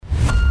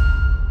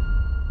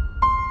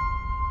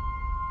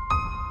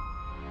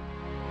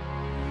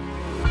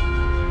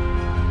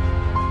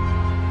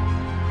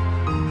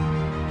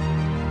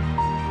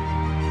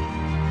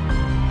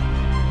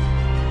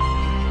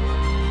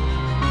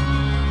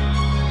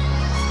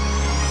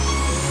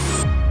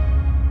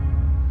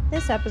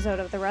This episode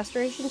of the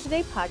Restoration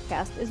Today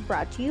podcast is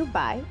brought to you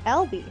by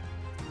Albi.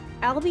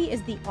 Albi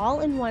is the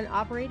all-in-one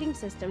operating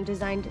system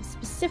designed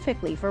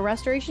specifically for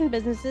restoration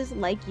businesses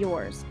like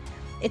yours.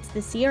 It's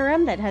the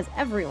CRM that has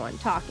everyone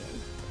talking.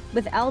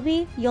 With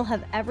Albi, you'll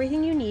have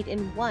everything you need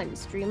in one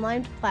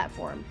streamlined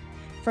platform.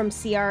 From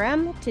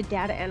CRM to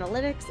data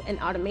analytics and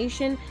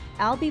automation,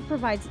 Albi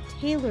provides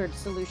tailored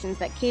solutions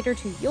that cater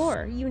to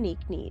your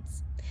unique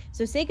needs.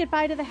 So say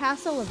goodbye to the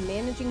hassle of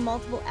managing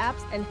multiple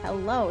apps and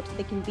hello to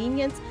the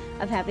convenience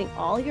of having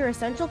all your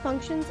essential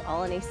functions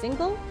all in a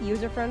single,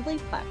 user-friendly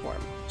platform.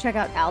 Check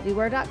out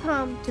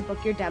albiware.com to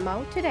book your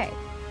demo today.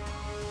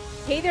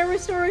 Hey there,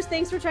 restorers.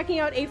 Thanks for checking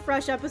out a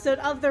fresh episode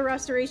of the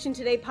Restoration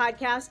Today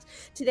podcast.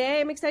 Today,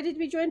 I'm excited to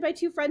be joined by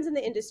two friends in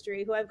the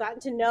industry who I've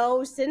gotten to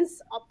know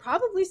since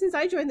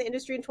I joined the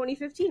industry in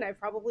 2015. I've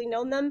probably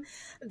known them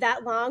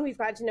that long. We've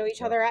gotten to know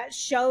each other at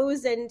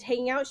shows and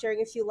hanging out,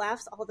 sharing a few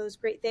laughs, all those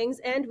great things.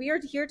 And we are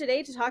here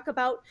today to talk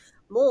about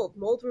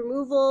mold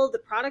removal, the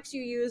products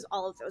you use,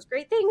 all of those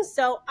great things.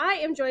 So I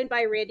am joined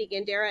by Randy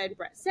Gandera and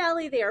Brett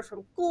Sally. They are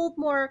from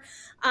Goldmoor.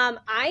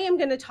 I am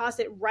going to toss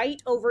it right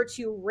over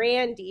to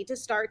Randy to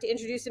start to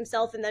introduce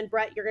himself. And then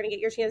Brett, you're going to get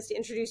your chance to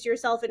introduce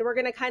yourself. And we're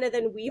going to kind of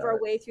then weave our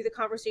way through the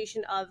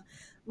conversation of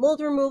mold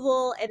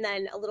removal and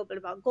then a little bit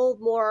about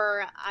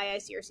Goldmoor,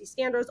 IICRC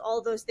standards, all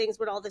of those things,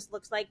 what all this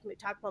looks like. We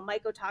talk about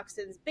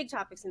mycotoxins, big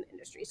topics in the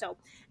industry. So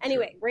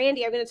anyway,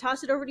 Randy, I'm going to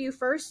toss it over to you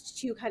first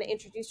to kind of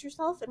introduce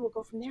yourself and we'll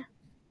go from there.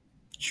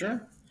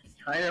 Sure.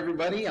 Hi,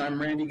 everybody. I'm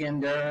Randy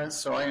Gandera.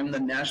 So I am the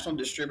national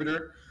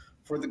distributor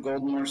for the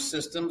Goldmoor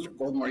Systems, or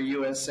Goldmoor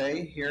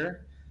USA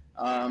here.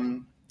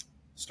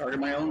 Started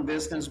my own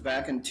business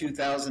back in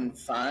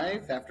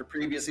 2005 after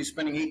previously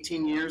spending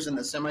 18 years in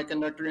the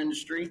semiconductor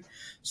industry.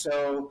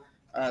 So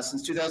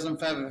since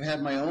 2005, I've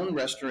had my own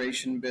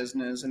restoration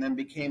business and then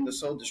became the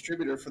sole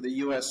distributor for the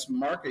U.S.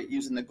 market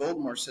using the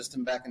Goldmoor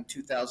system back in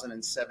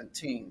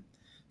 2017.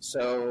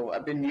 So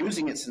I've been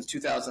using it since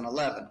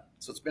 2011.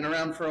 So it's been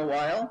around for a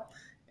while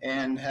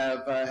and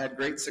have had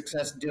great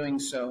success doing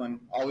so. And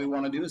all we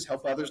want to do is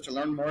help others to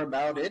learn more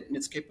about it and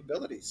its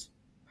capabilities.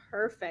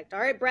 Perfect. All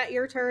right, Brett,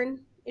 your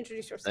turn.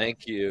 Introduce yourself.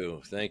 Thank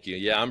you.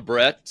 Yeah, I'm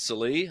Brett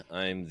Sally.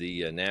 I'm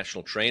the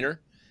national trainer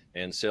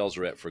and sales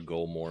rep for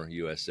Goldmoor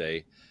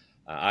USA.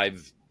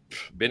 I've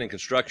been in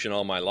construction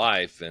all my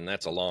life, and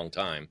that's a long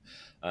time,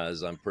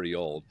 as I'm pretty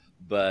old.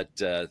 But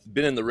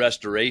been in the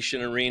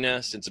restoration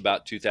arena since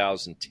about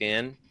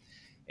 2010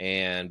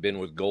 and been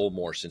with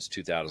Goldmoor since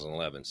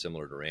 2011,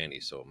 similar to Randy.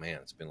 So, man,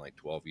 it's been like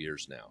 12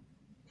 years now.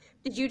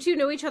 Did you two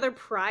know each other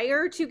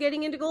prior to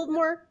getting into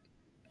Goldmoor?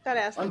 Gotta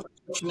ask.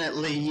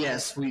 Unfortunately,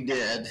 yes, we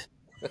did.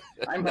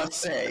 I must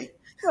say.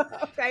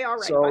 Okay, all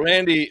right. So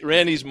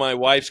Randy's my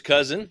wife's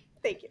cousin.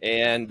 Thank you.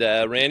 And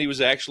Randy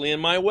was actually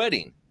in my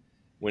wedding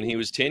when he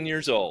was 10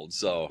 years old.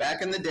 So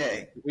back in the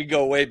day. We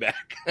go way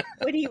back.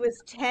 When he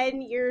was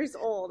 10 years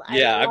old.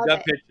 Yeah, I've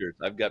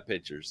got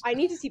pictures. I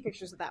need to see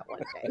pictures of that one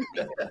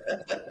day.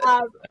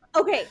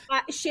 Okay,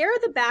 share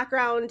the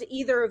background,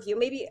 either of you.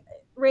 Maybe,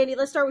 Randy,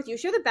 let's start with you.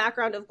 Share the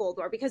background of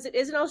Goldmoor, because it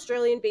is an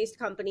Australian-based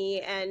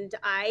company, and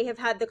I've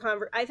had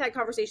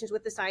conversations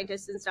with the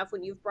scientists and stuff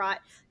when you've brought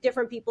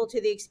different people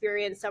to the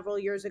experience several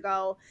years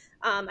ago.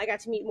 I got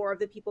to meet more of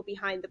the people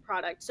behind the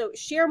product. So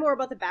share more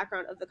about the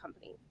background of the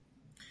company.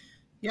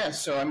 Yeah,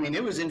 so I mean,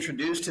 it was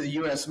introduced to the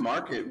U.S.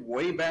 market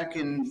way back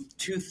in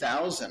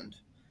 2000,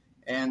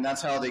 and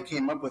that's how they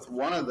came up with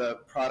one of the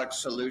product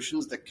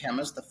solutions. The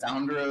chemist, the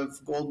founder of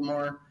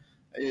Goldmoor,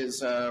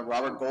 is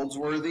Robert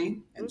Goldsworthy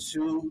and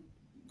Sue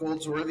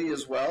Goldsworthy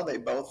as well. They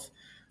both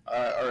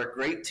are a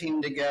great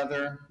team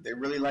together. They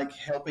really like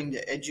helping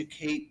to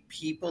educate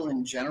people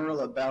in general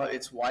about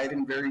its wide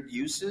and varied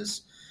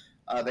uses.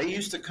 They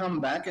used to come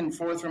back and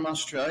forth from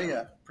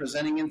Australia,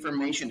 presenting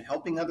information,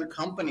 helping other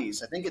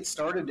companies. I think it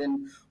started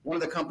in one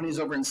of the companies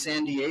over in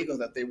San Diego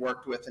that they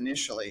worked with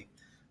initially,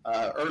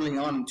 early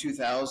on in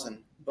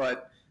 2000.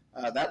 But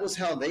that was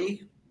how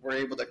they were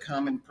able to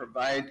come and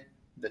provide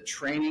the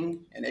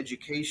training and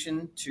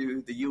education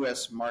to the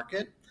U.S.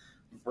 market.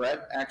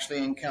 Brett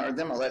actually encountered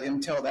them. I'll let him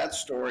tell that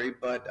story.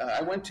 But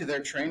I went to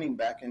their training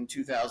back in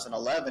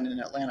 2011 in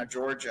Atlanta,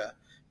 Georgia,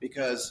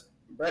 because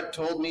Brett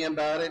told me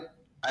about it.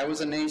 I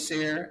was a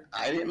naysayer.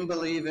 I didn't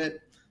believe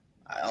it.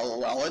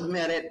 I'll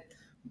admit it.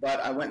 But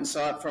I went and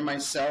saw it for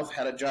myself,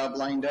 had a job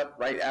lined up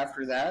right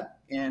after that,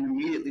 and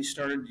immediately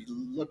started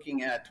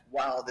looking at,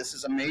 wow, this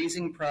is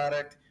amazing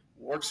product,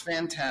 works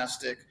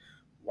fantastic.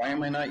 Why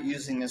am I not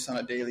using this on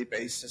a daily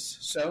basis?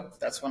 So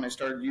that's when I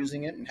started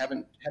using it and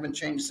haven't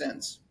changed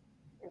since.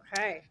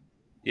 Okay.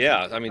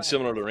 Yeah, I mean,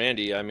 similar to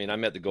Randy, I mean, I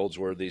met the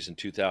Goldsworthys in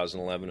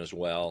 2011 as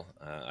well.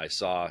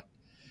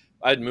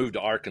 I'd moved to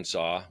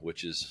Arkansas,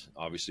 which is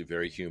obviously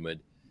very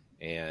humid.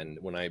 And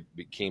when I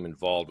became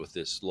involved with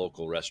this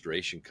local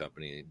restoration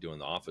company doing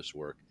the office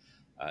work,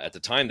 at the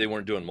time they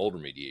weren't doing mold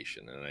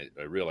remediation. And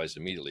I realized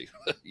immediately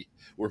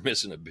we're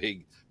missing a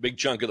big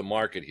chunk of the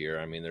market here.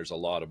 I mean, there's a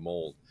lot of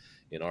mold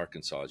in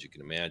Arkansas, as you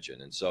can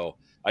imagine. And so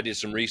I did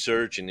some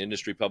research in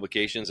industry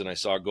publications and I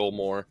saw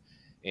Goldmoor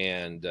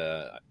And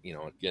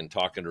again,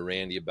 talking to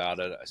Randy about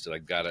it, I said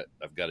I've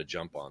got to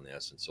jump on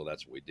this, and so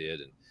that's what we did.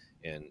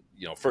 And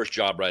first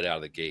job right out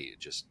of the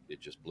gate, it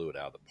just blew it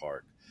out of the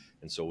park,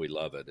 and so we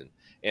love it.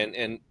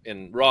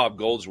 And Rob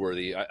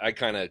Goldsworthy, I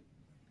kind of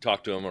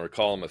talk to him or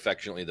call him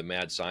affectionately the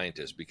mad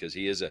scientist, because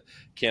he is a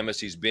chemist.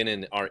 He's been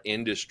in our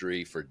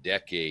industry for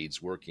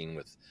decades, working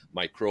with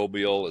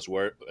microbial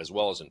as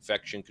well as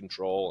infection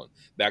control and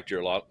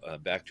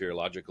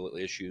bacteriological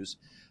issues.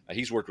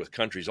 He's worked with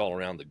countries all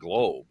around the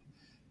globe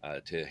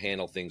to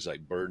handle things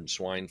like bird and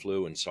swine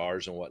flu and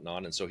SARS and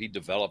whatnot. And so he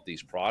developed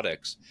these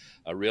products,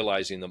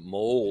 realizing that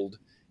mold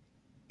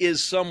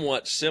is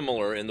somewhat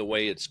similar in the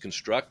way it's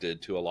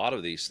constructed to a lot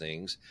of these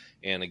things.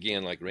 And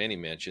again, like Randy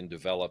mentioned,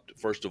 developed,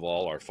 first of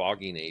all, our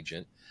fogging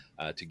agent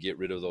to get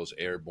rid of those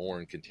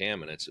airborne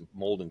contaminants,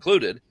 mold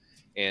included,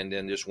 and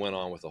then just went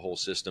on with the whole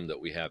system that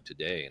we have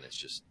today. And it's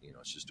just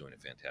doing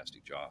a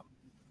fantastic job.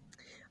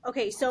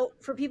 Okay, so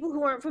for people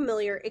who aren't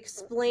familiar,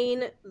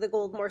 explain the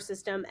Goldmoor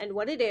system and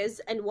what it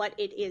is and what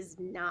it is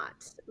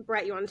not.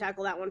 Brett, you want to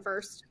tackle that one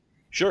first?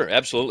 Sure,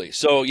 absolutely.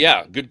 So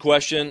yeah, good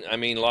question. I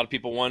mean, a lot of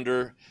people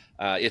wonder.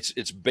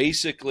 It's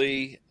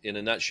basically, in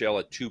a nutshell,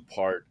 a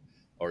two-part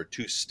or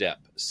two-step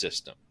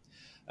system.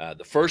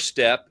 The first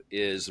step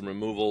is the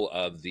removal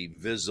of the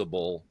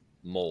visible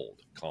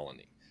mold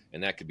colony.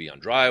 And that could be on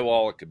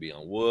drywall, it could be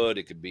on wood,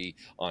 it could be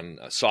on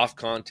soft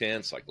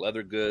contents like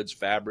leather goods,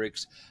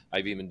 fabrics.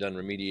 I've even done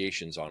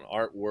remediations on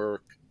artwork,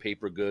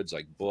 paper goods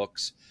like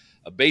books,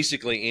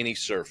 basically any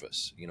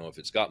surface, if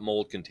it's got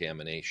mold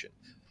contamination.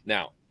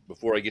 Now,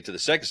 before I get to the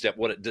second step,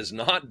 what it does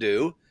not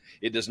do,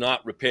 it does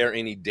not repair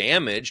any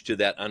damage to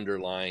that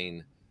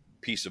underlying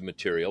piece of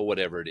material,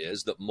 whatever it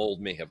is that mold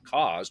may have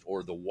caused,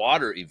 or the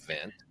water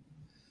event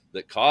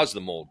that caused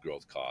the mold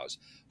growth cause.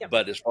 Yep.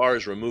 But as far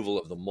as removal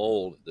of the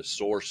mold, the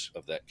source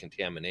of that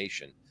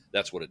contamination,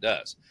 that's what it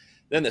does.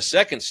 Then the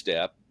second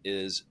step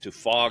is to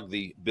fog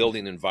the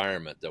building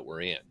environment that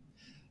we're in.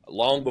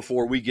 Long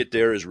before we get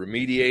there as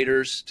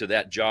remediators to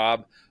that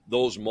job,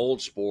 those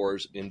mold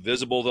spores,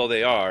 invisible though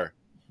they are,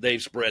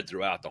 they've spread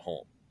throughout the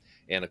home.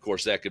 And of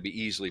course, that could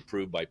be easily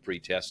proved by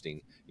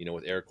pre-testing,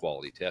 with air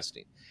quality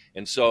testing.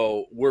 And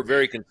so we're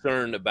very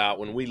concerned about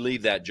when we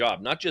leave that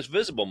job, not just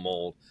visible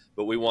mold,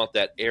 but we want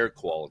that air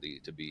quality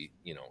to be,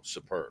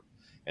 superb.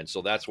 And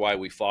so that's why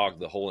we fog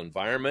the whole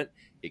environment.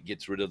 It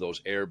gets rid of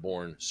those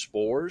airborne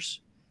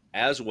spores,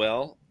 as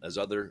well as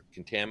other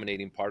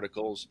contaminating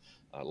particles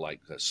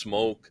like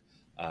smoke,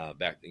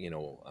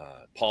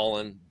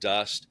 pollen,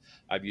 dust.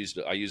 I use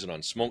it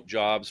on smoke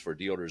jobs for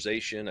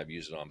deodorization. I've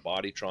used it on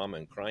body trauma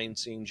and crime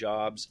scene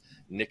jobs,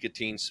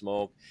 nicotine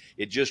smoke.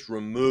 It just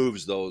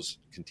removes those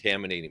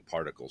contaminating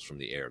particles from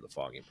the air, the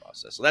fogging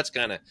process. So that's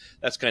kind of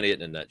it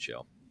in a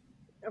nutshell.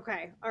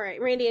 Okay. All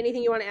right. Randy,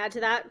 anything you want to add to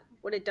that?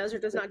 What it does or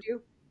does not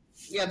do?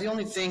 Yeah, the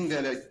only thing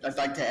that I'd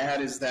like to add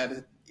is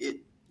that we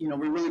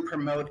really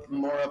promote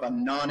more of a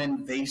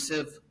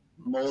non-invasive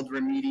mold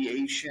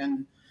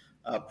remediation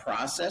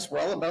process. We're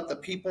all about the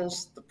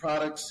peoples, the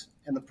products,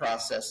 and the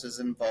processes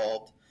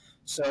involved.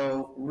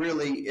 So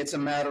really, it's a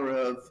matter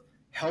of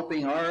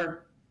helping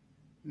our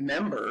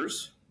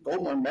members,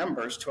 Goldmoor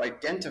members, to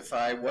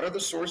identify what are the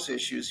source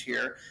issues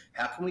here,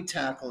 how can we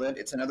tackle it.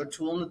 It's another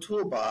tool in the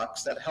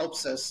toolbox that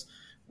helps us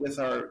with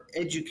our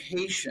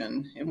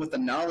education and with the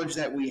knowledge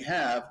that we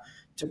have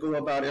to go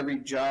about every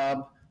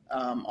job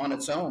on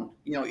its own.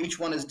 Each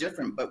one is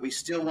different, but we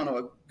still want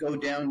to go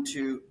down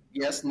to,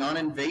 yes,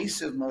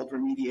 non-invasive mold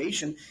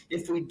remediation.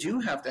 If we do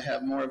have to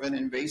have more of an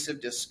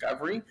invasive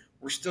discovery,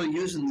 we're still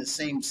using the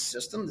same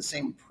system, the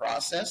same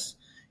process.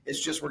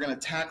 It's just we're going to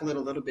tackle it a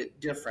little bit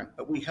different.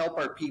 But we help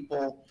our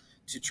people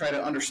to try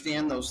to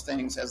understand those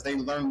things as they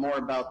learn more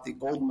about the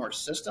Goldmoor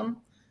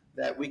system,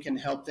 that we can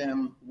help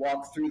them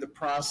walk through the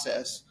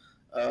process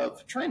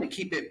of trying to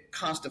keep it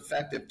cost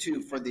effective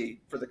too for the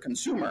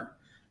consumer.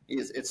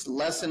 It's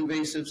less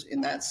invasive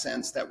in that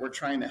sense that we're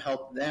trying to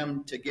help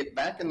them to get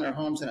back in their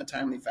homes in a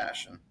timely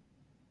fashion.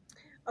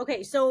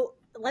 Okay, so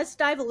let's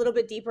dive a little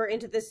bit deeper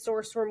into this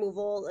source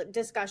removal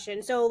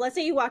discussion. So let's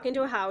say you walk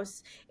into a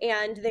house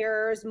and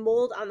there's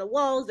mold on the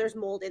walls, there's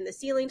mold in the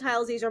ceiling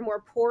tiles. These are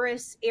more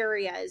porous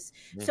areas.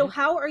 Mm-hmm. So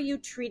how are you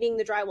treating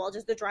the drywall?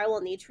 Does the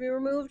drywall need to be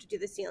removed? Do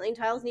the ceiling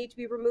tiles need to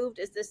be removed?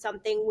 Is this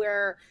something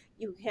where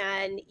you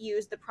can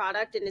use the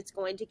product and it's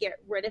going to get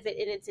rid of it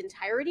in its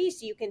entirety,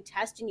 so you can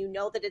test and you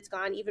know that it's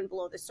gone even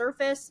below the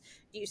surface?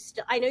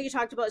 I know you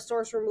talked about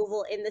source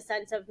removal in the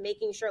sense of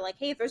making sure, like,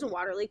 hey, if there's a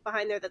water leak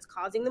behind there that's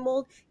causing the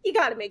mold, you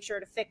got to make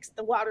sure to fix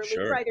the water leak,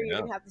 right? Or you're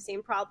going to have the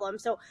same problem.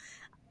 So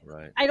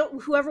right.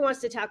 Whoever wants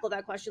to tackle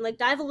that question, like,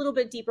 dive a little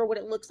bit deeper what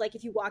it looks like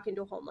if you walk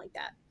into a home like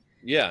that.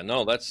 Yeah,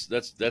 no, that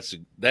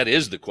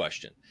is the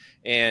question.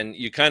 And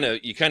you kind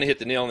of hit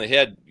the nail on the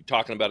head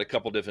talking about a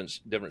couple different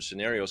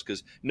scenarios,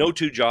 because no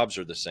two jobs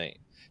are the same.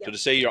 Yep. So to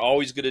say you're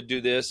always going to do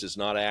this is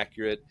not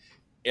accurate.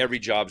 Every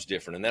job's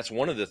different. And that's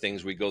one of the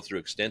things we go through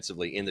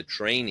extensively in the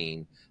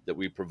training that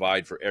we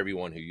provide for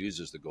everyone who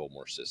uses the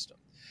Goldmoor system,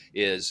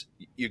 is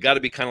you got to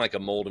be kind of like a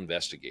mold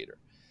investigator.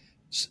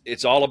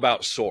 It's all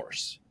about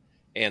source.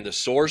 And the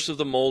source of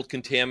the mold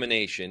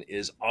contamination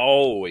is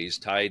always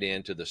tied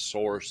into the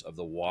source of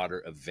the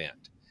water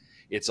event.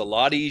 It's a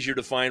lot easier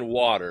to find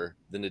water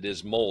than it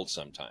is mold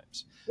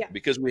sometimes,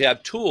 because we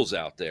have tools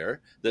out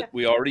there that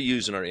we already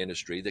use in our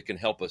industry that can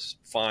help us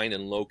find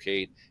and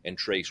locate and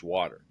trace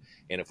water.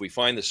 And if we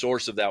find the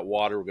source of that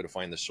water, we're going to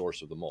find the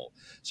source of the mold.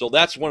 So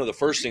that's one of the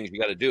first things you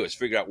got to do is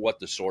figure out what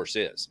the source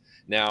is.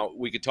 Now,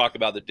 we could talk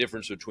about the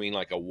difference between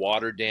like a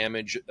water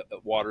damage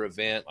water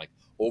event, like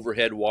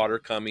overhead water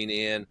coming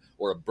in,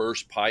 or a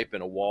burst pipe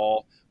in a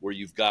wall where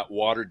you've got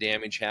water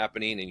damage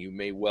happening and you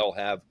may well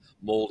have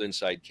mold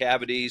inside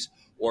cavities,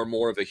 or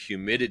more of a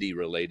humidity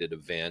related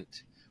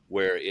event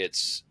where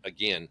it's,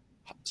 again,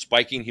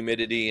 spiking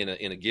humidity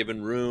in a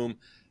given room,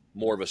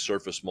 more of a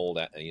surface mold,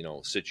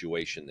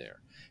 situation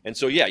there. And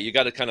so, you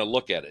got to kind of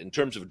look at it in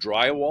terms of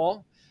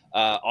drywall.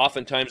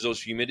 Oftentimes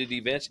those humidity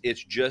events,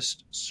 it's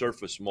just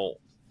surface mold.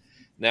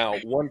 Now,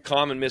 one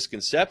common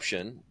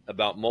misconception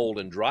about mold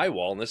and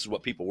drywall, and this is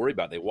what people worry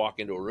about, they walk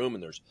into a room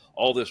and there's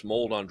all this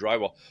mold on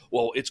drywall.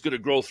 Well, it's going to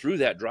grow through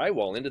that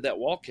drywall into that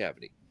wall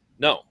cavity.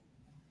 No,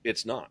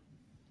 it's not.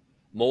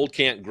 Mold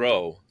can't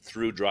grow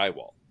through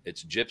drywall.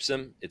 It's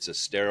gypsum. It's a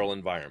sterile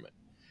environment.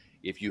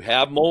 If you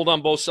have mold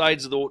on both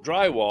sides of the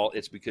drywall,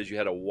 it's because you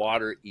had a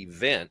water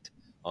event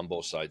on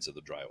both sides of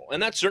the drywall.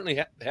 And that certainly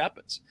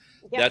happens.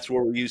 Yep. That's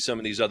where we use some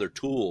of these other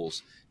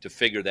tools to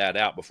figure that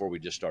out before we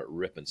just start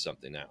ripping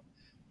something out.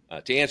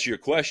 To answer your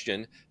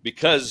question,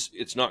 because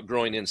it's not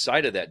growing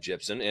inside of that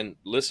gypsum, and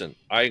listen,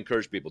 I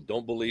encourage people,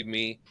 don't believe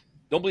me.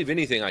 Don't believe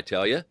anything I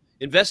tell you.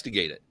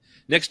 Investigate it.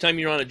 Next time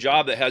you're on a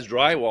job that has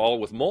drywall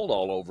with mold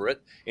all over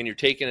it and you're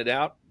taking it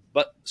out,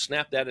 but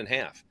snap that in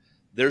half.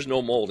 There's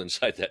no mold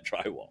inside that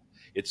drywall.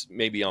 It's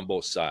maybe on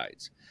both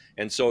sides.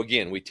 And so,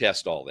 again, we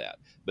test all that.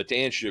 But to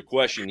answer your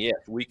question, yes,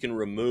 we can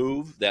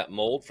remove that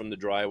mold from the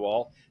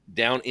drywall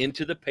down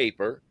into the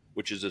paper,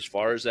 which is as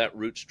far as that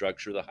root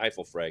structure, the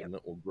hyphal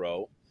fragment will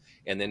grow,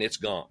 and then it's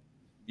gone.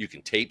 You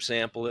can tape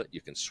sample it.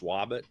 You can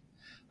swab it.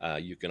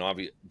 You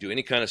can do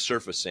any kind of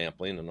surface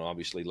sampling, and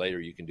obviously later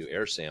you can do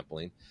air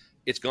sampling.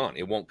 It's gone.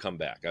 It won't come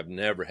back. I've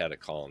never had a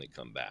colony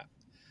come back.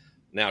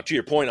 Now, to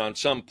your point on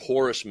some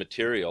porous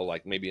material,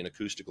 like maybe an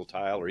acoustical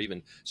tile or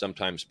even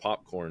sometimes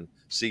popcorn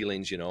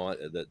ceilings,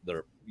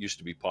 that used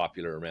to be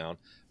popular around,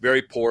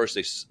 very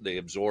porous, they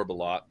absorb a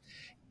lot.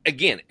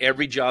 Again,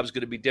 every job is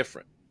going to be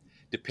different,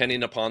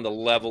 depending upon the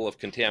level of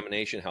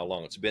contamination, how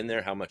long it's been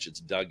there, how much it's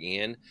dug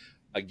in.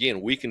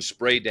 Again, we can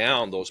spray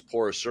down those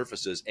porous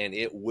surfaces and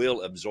it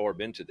will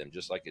absorb into them,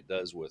 just like it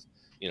does with,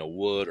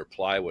 wood or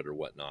plywood or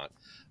whatnot.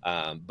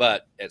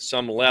 But at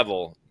some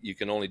level, you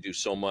can only do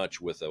so much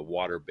with a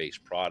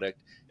water-based product.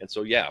 And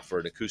so, for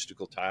an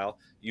acoustical tile,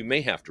 you may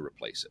have to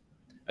replace it.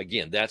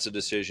 Again, that's a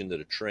decision that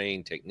a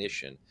trained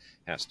technician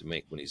has to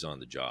make when he's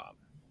on the job.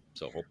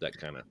 So hope that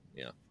kind of,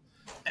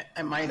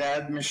 I might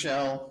add,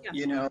 Michelle,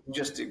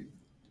 just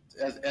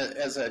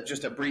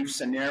just a brief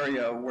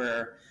scenario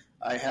where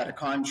I had a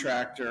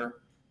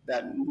contractor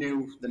that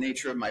knew the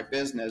nature of my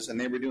business, and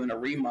they were doing a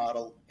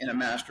remodel in a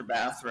master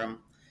bathroom.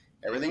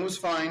 Everything was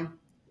fine,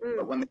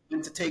 but when they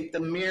went to take the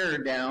mirror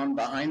down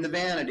behind the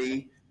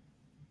vanity,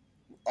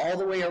 all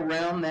the way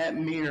around that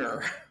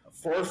mirror,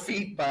 4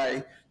 feet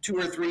by 2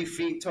 or 3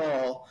 feet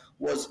tall,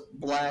 was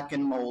black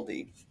and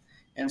moldy.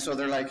 And so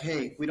they're like,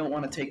 hey, we don't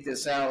want to take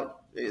this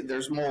out.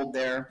 There's mold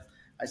there.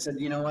 I said,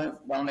 you know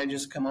what? Why don't I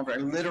just come over?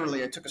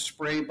 I took a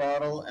spray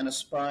bottle and a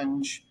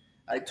sponge.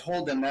 I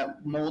told them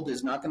that mold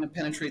is not going to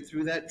penetrate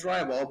through that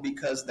drywall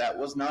because that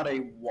was not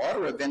a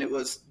water event. It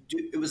was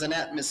an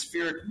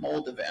atmospheric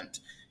mold event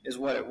is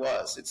what it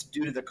was. It's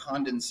due to the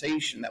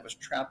condensation that was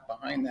trapped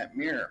behind that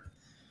mirror.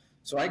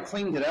 So I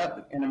cleaned it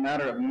up in a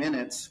matter of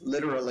minutes,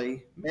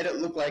 literally, made it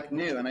look like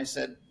new. And I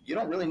said, you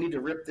don't really need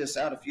to rip this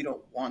out if you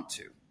don't want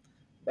to.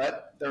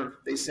 But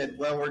they said,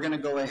 well, we're going to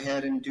go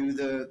ahead and do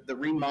the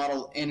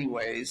remodel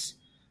anyways.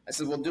 I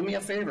said, well, do me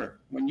a favor.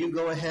 When you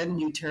go ahead and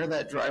you tear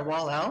that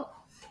drywall out,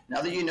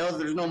 now that you know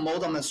there's no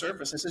mold on the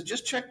surface, I said,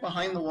 just check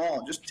behind the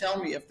wall. Just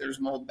tell me if there's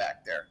mold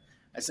back there.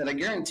 I said, I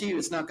guarantee you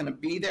it's not going to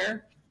be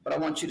there, but I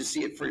want you to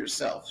see it for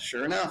yourself.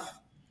 Sure enough,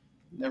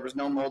 there was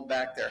no mold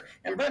back there.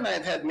 And Brett and I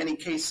have had many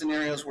case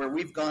scenarios where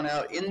we've gone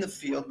out in the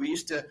field.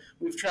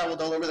 We've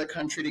traveled all over the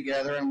country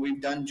together, and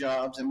we've done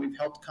jobs, and we've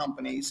helped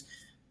companies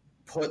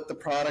put the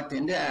product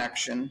into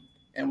action,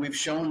 and we've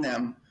shown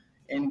them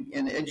and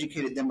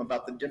educated them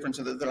about the difference.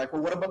 They're like,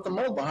 well, what about the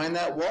mold behind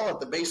that wall at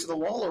the base of the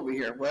wall over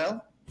here?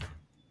 Well,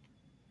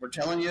 we're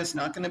telling you it's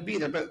not going to be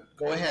there, but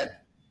go ahead,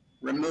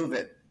 remove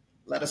it,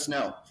 let us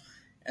know.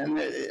 And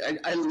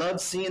I love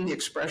seeing the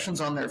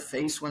expressions on their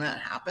face when that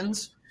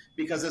happens,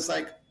 because it's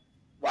like,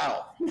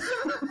 wow.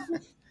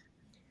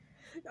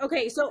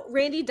 Okay, so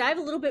Randy, dive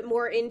a little bit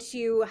more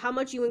into how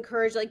much you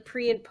encourage like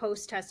pre and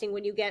post testing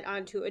when you get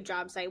onto a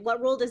job site.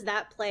 What role does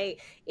that play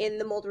in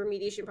the mold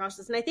remediation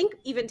process? And I think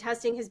even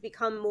testing has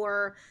become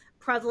more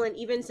prevalent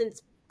even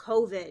since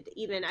COVID.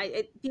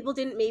 People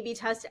didn't maybe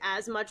test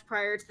as much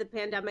prior to the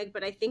pandemic,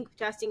 but I think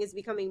testing is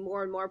becoming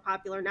more and more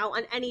popular now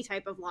on any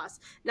type of loss,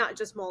 not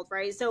just mold,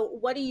 right? So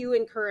what do you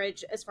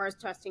encourage as far as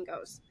testing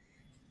goes?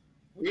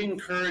 We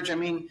encourage, I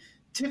mean,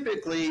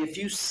 typically if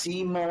you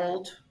see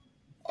mold,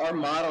 our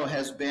motto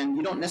has been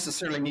you don't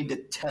necessarily need to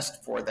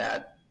test for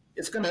that.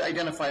 It's going to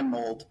identify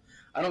mold.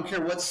 I don't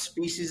care what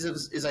species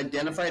is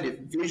identified. If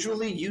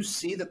visually you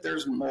see that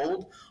there's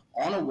mold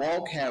on a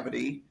wall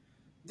cavity,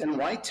 then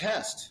why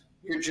test?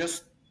 You're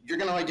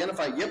going to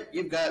identify, yep,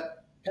 you've got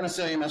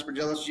Penicillium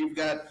aspergillus, you've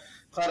got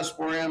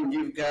Cladosporium,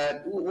 you've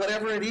got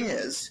whatever it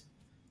is,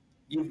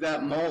 you've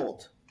got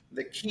mold.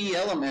 The key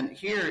element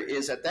here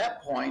is at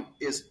that point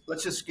is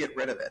let's just get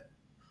rid of it.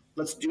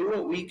 Let's do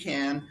what we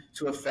can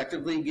to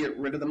effectively get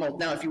rid of the mold.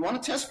 Now, if you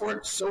want to test for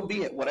it, so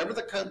be it. Whatever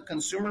the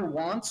consumer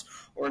wants,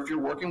 or if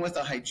you're working with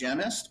a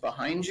hygienist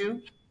behind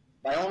you,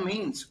 by all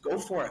means, go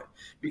for it.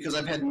 Because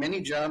I've had many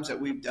jobs that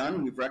we've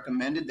done, we've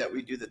recommended that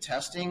we do the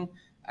testing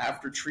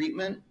after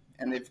treatment,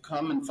 and they've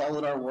come and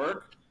followed our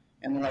work,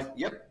 and they're like,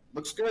 yep,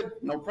 looks good,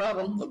 no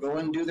problem. They'll go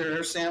and do their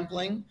air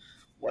sampling,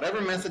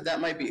 whatever method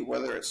that might be,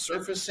 whether it's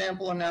surface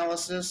sample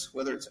analysis,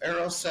 whether it's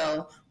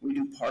aerosol, we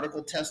do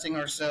particle testing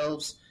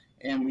ourselves,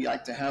 and we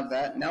like to have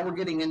that. Now we're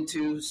getting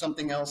into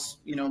something else,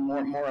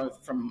 more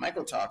from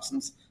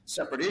mycotoxins,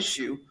 separate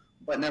issue,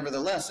 but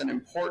nevertheless an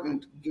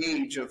important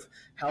gauge of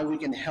how we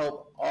can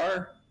help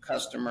our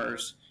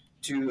customers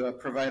to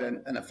provide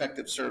an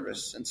effective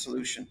service and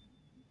solution.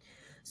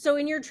 So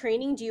in your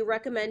training, do you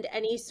recommend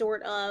any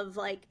sort of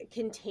like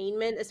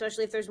containment,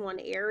 especially if there's one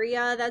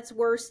area that's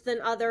worse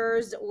than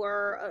others,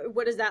 or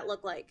what does that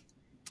look like?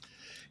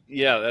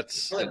 Yeah,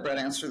 that's. I'll let Brett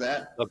answer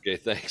that. Okay,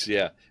 thanks.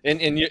 Yeah,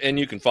 and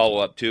you can follow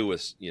up too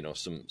with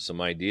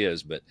some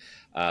ideas, but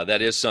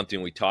that is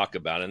something we talk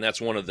about, and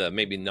that's one of the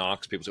maybe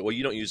knocks. People say, well,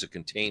 you don't use a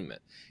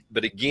containment,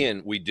 but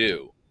again, we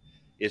do.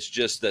 It's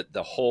just that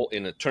the whole,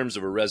 in terms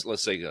of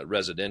let's say a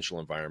residential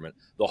environment,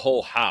 the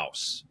whole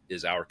house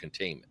is our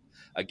containment.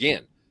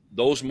 Again,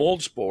 those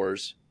mold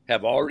spores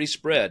have already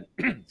spread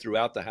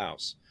throughout the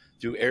house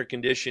through air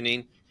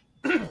conditioning,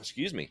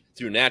 excuse me,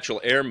 through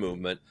natural air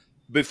movement.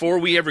 Before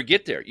we ever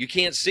get there, you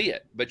can't see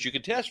it, but you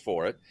can test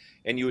for it,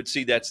 and you would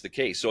see that's the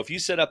case. So if you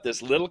set up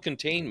this little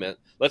containment,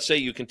 let's say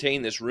you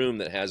contain this room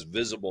that has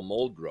visible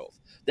mold growth,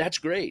 that's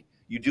great.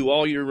 You do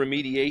all your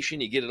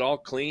remediation, you get it all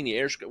clean, you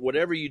air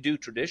whatever you do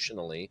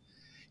traditionally,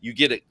 you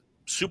get it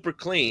super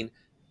clean,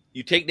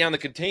 you take down the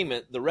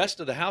containment, the rest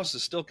of the house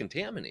is still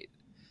contaminated.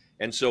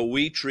 And so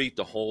we treat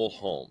the whole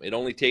home. It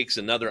only takes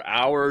another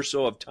hour or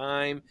so of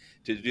time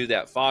to do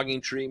that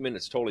fogging treatment.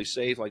 It's totally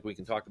safe, like we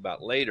can talk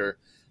about later.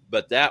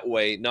 But that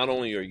way, not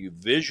only are you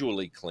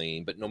visually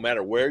clean, but no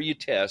matter where you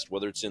test,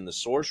 whether it's in the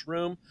source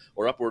room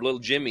or up where little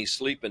Jimmy's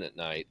sleeping at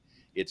night,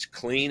 it's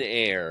clean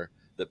air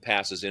that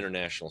passes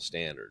international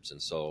standards.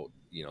 And so,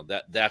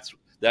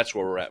 that's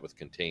where we're at with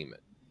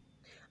containment.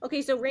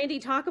 Okay, so Randy,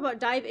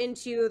 dive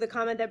into the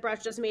comment that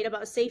Brett just made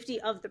about safety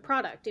of the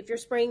product. If you're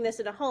spraying this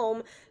in a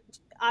home,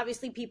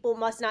 obviously people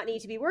must not need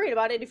to be worried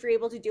about it. If you're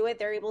able to do it,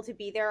 they're able to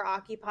be there,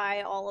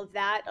 occupy, all of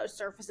that.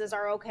 Surfaces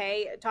are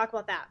okay. Talk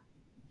about that.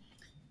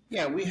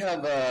 Yeah, we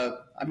have,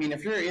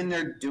 if you're in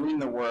there doing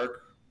the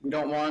work, we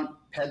don't want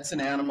pets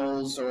and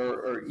animals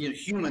or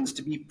humans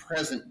to be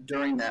present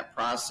during that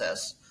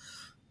process.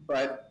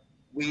 But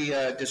we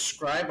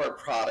describe our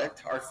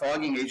product, our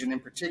fogging agent in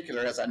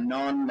particular, as a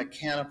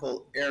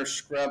non-mechanical air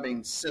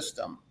scrubbing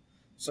system.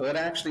 So it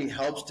actually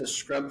helps to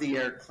scrub the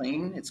air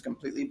clean. It's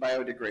completely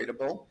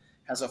biodegradable,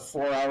 has a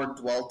 4-hour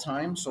dwell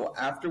time. So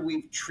after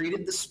we've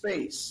treated the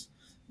space,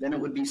 then it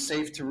would be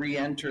safe to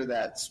re-enter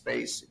that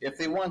space if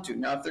they want to.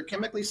 Now, if they're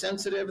chemically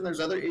sensitive and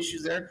there's other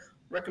issues there,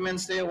 recommend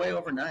stay away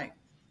overnight.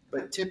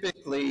 But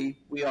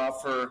typically, we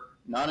offer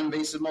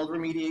non-invasive mold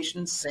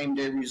remediation,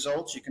 same-day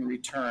results you can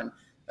return.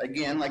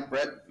 Again, like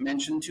Brett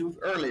mentioned to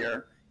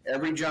earlier,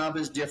 every job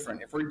is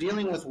different. If we're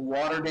dealing with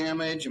water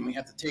damage and we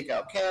have to take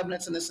out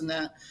cabinets and this and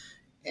that,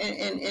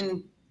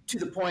 and to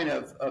the point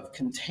of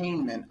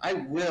containment, I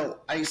will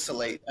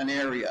isolate an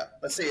area.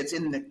 Let's say it's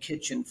in the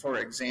kitchen, for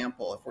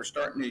example. If we're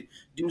starting to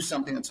do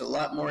something that's a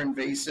lot more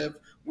invasive,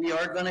 we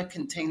are going to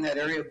contain that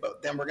area,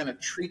 but then we're going to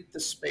treat the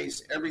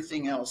space,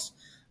 everything else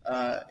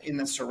in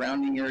the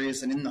surrounding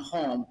areas and in the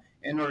home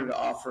in order to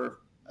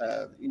offer,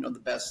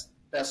 the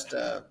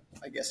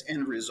best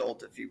end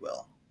result, if you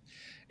will.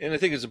 And I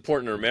think it's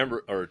important to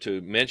remember or to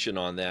mention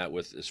on that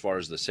with as far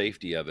as the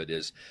safety of it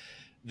is,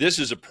 this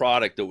is a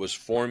product that was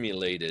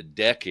formulated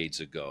decades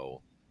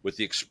ago with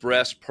the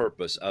express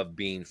purpose of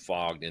being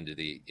fogged into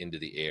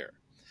the air.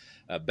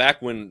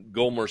 Back when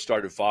Goldmer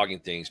started fogging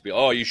things,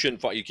 you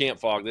shouldn't fog, you can't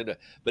fog that.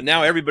 But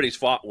now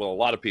everybody's a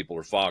lot of people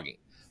are fogging.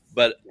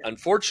 But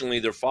unfortunately,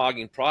 they're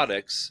fogging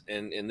products,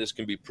 and this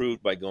can be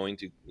proved by going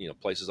to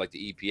places like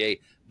the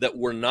EPA that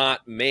were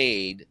not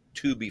made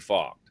to be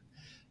fogged.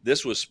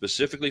 This was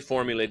specifically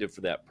formulated for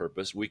that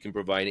purpose. We can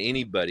provide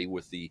anybody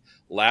with the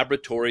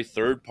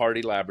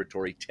third-party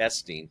laboratory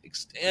testing,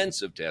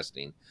 extensive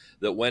testing,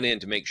 that went in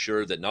to make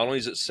sure that not only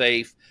is it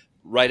safe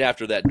right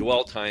after that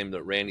dwell time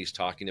that Randy's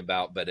talking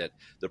about, but at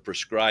the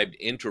prescribed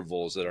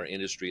intervals that our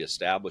industry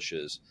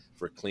establishes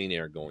for clean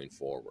air going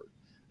forward.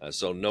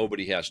 So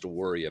nobody has to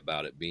worry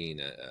about it being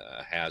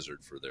a hazard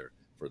for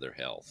their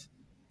health.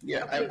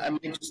 Yeah, I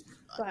might just,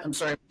 I'm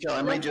sorry, Michelle,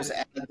 I might just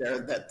add there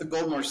that the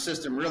Goldmore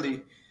system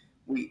really,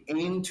 we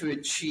aim to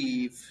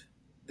achieve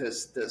the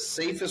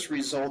safest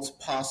results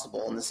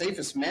possible in the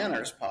safest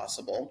manners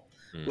possible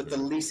with the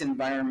least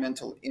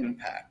environmental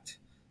impact.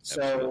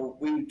 So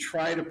we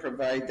try to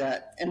provide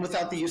that, and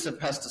without the use of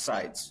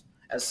pesticides,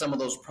 as some of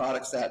those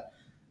products that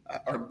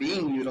are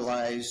being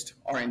utilized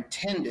are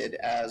intended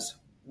as.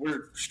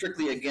 We're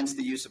strictly against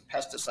the use of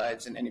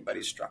pesticides in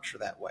anybody's structure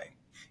that way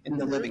in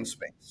the living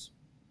space.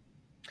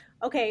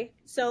 Okay,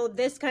 so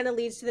this kind of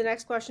leads to the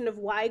next question of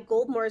why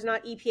Goldmore is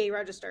not EPA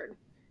registered.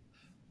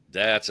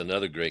 That's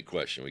another great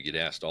question we get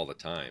asked all the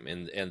time.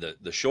 And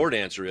the short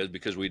answer is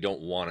because we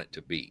don't want it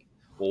to be.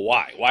 Well,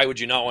 why? Why would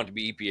you not want to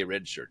be EPA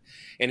registered?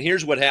 And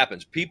here's what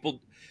happens.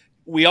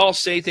 We all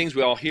say things,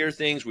 we all hear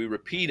things, we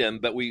repeat them,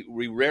 but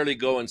we rarely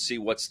go and see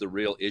what's the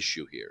real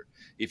issue here.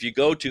 If you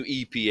go to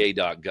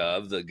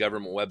EPA.gov, the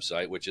government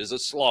website, which is a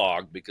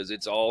slog because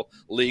it's all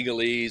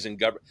legalese and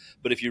government,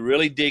 but if you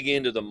really dig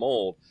into the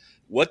mold,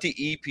 what the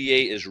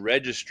EPA is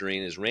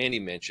registering, as Randy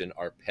mentioned,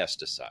 are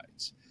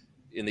pesticides.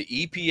 In the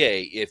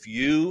EPA, if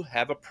you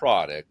have a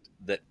product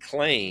that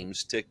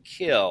claims to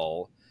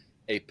kill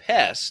a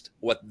pest,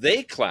 what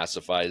they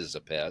classify as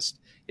a pest,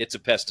 it's a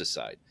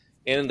pesticide.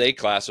 And they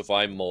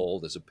classify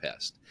mold as a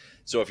pest.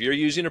 So if you're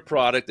using a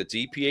product that's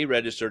EPA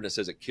registered and it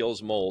says it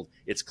kills mold,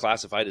 it's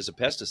classified as a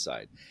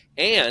pesticide.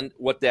 And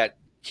what that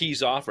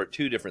keys off are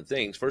two different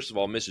things. First of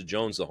all, Mrs.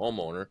 Jones, the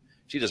homeowner,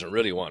 she doesn't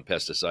really want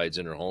pesticides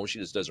in her home. She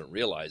just doesn't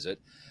realize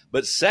it.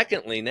 But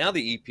secondly, now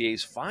the EPA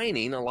is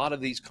fining a lot of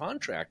these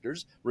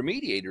contractors,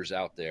 remediators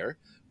out there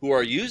who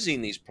are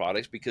using these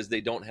products because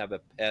they don't have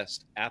a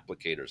pest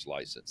applicator's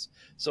license.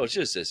 So it's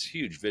just this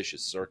huge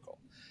vicious circle.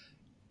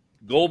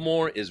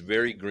 Goldmore is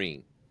very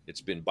green.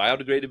 It's been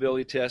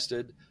biodegradability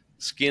tested,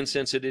 skin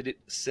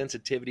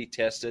sensitivity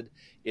tested.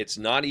 It's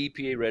not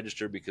EPA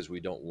registered because we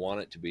don't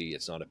want it to be.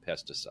 It's not a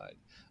pesticide.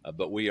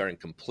 But we are in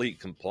complete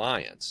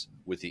compliance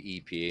with the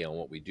EPA on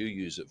what we do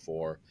use it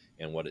for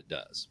and what it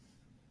does.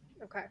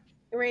 Okay.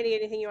 Randy,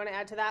 anything you want to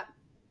add to that?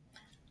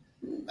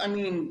 I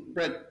mean,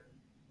 Brett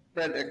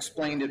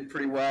explained it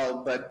pretty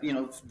well, but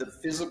the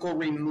physical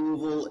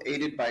removal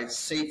aided by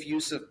safe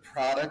use of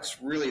products,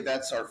 really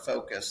that's our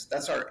focus.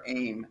 That's our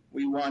aim.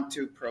 We want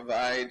to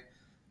provide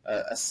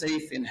a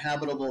safe,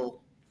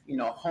 inhabitable,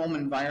 home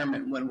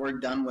environment when we're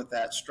done with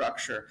that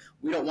structure.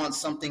 We don't want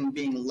something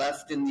being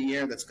left in the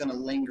air that's going to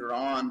linger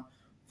on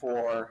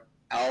for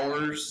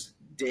hours,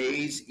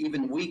 days,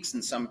 even weeks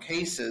in some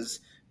cases,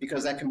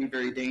 because that can be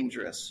very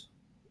dangerous.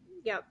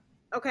 Yep.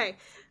 Okay.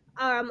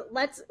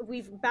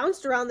 We've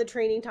bounced around the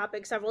training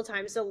topic several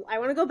times, so I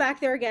want to go back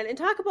there again and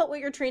talk about what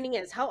your training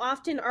is. How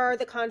often are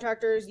the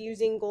contractors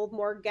using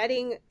Goldmore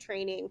getting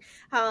training?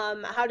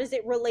 How does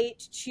it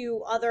relate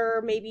to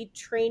other maybe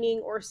training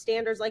or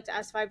standards like the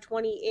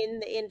S520 in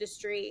the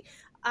industry?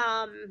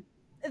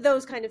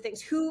 Those kind of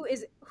things.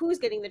 Who's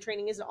getting the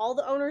training? Is it all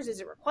the owners? Is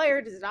it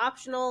required? Is it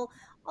optional?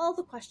 All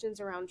the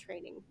questions around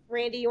training.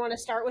 Randy, you want to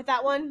start with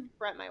that one?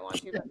 Brett might want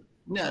to.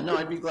 No,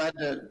 I'd be glad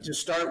to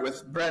start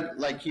with Brett.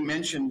 Like he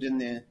mentioned in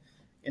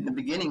the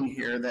beginning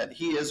here, that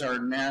he is our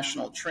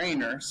national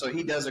trainer, so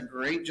he does a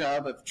great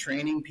job of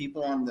training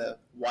people on the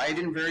wide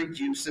and varied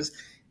uses.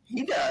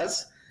 He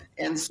does,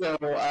 and so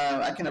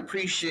I can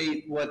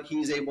appreciate what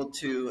he's able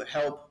to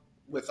help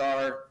with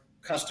our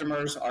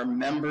customers, our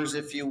members,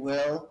 if you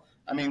will.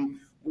 I mean,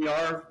 we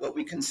are what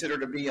we consider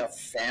to be a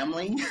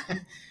family,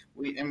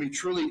 we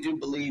truly do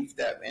believe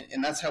that,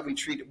 and that's how we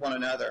treat one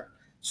another.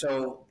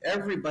 So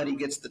everybody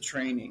gets the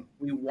training.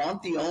 We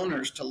want the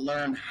owners to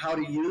learn how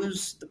to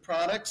use the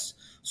products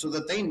so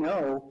that they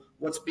know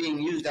what's being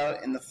used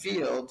out in the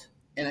field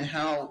and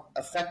how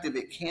effective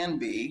it can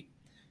be.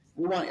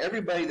 We want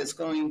everybody that's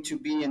going to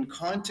be in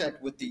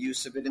contact with the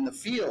use of it in the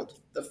field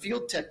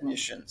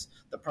technicians,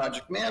 the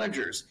project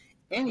managers,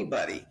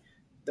 anybody.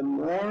 The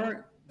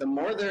more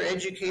they're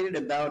educated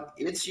about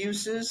its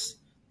uses,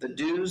 the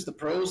do's, the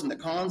pros, and the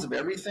cons of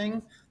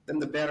everything, then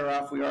the better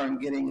off we are in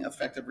getting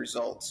effective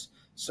results.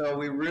 So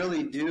we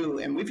really do,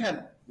 and we've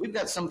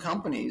got some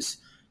companies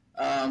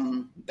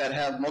that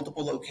have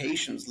multiple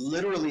locations,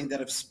 literally that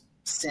have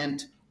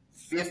sent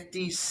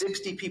 50,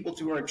 60 people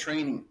through our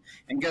training.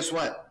 And guess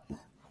what?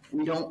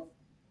 We don't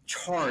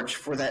charge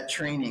for that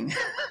training.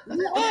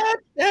 What?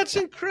 That's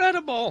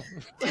incredible.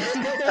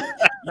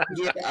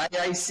 You get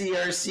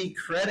IICRC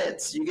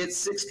credits. You get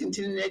 6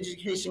 continuing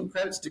education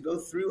credits to go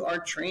through our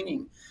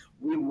training.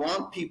 We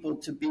want people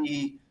to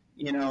be,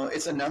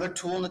 it's another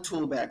tool in the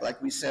tool bag,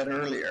 like we said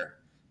earlier.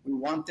 We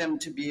want them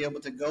to be able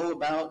to go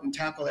about and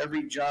tackle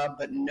every job,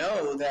 but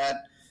know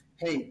that,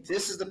 hey,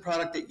 this is the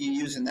product that you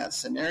use in that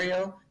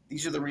scenario.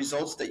 These are the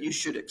results that you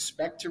should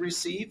expect to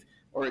receive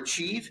or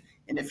achieve.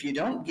 And if you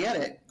don't get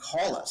it,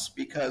 call us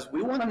because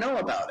we want to know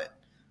about it.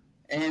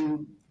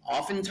 And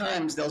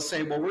oftentimes they'll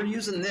say, well, we're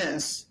using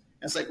this.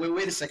 And it's like,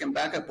 wait a second,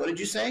 back up. What did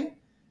you say?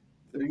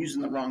 They're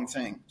using the wrong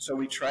thing. So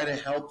we try to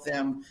help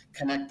them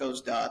connect those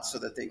dots so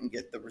that they can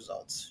get the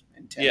results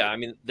intended. Yeah, I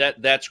mean,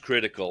 that's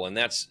critical. And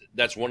that's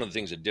one of the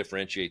things that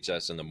differentiates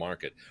us in the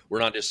market. We're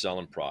not just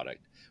selling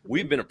product.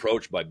 We've been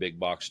approached by big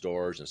box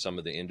stores and some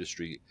of the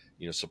industry,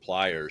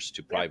 suppliers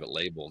to private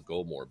label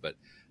Goldmoor, but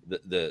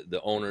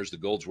the owners, the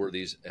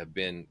Goldsworthys, have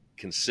been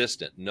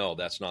consistent. No,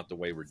 that's not the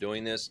way we're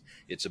doing this.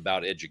 It's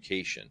about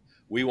education.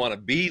 We want to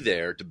be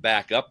there to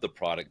back up the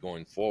product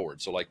going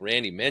forward. So like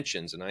Randy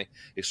mentions, and I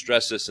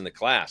stress this in the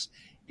class,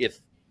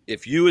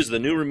 if you as the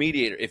new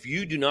remediator, if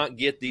you do not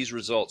get these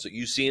results that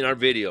you see in our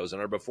videos and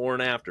our before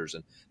and afters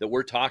and that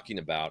we're talking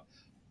about,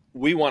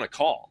 we want to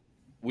call.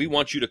 We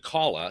want you to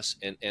call us,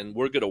 and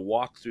we're going to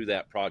walk through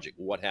that project.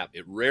 What happened?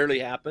 It rarely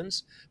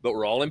happens, but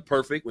we're all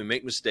imperfect. We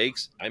make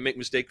mistakes. I make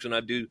mistakes when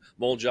I do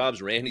mold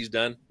jobs. Randy's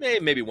done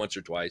maybe once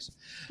or twice.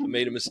 I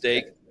made a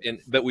mistake,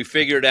 but we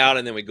figure it out,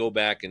 and then we go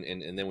back and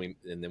then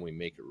we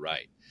make it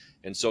right.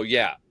 And so,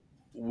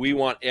 we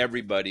want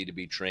everybody to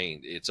be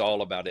trained. It's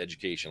all about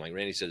education. Like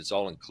Randy said, it's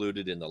all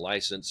included in the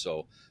license.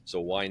 So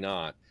why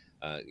not,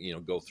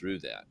 go through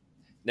that?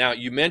 Now,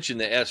 you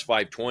mentioned the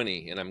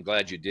S520, and I'm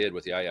glad you did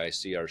with the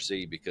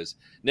IICRC, because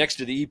next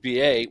to the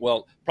EPA,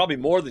 well, probably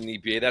more than the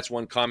EPA, that's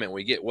one comment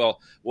we get.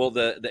 Well,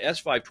 the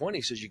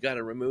S520 says you got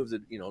to remove the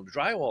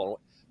drywall.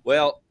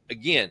 Well,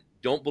 again,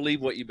 don't believe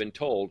what you've been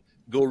told.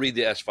 Go read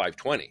the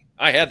S520.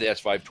 I have the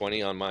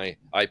S520 on my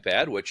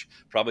iPad, which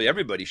probably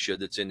everybody should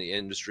that's in the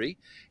industry,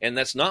 and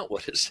that's not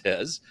what it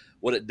says.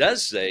 What it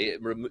does say,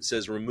 it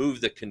says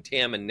remove the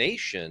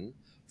contamination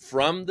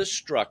from the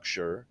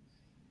structure,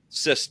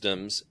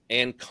 systems,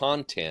 and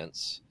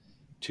contents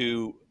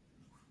to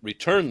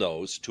return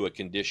those to a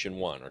condition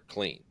 1 or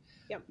clean.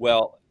 Yep.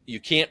 Well, you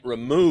can't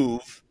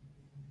remove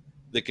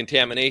the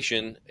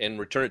contamination and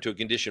return it to a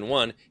condition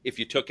 1 if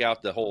you took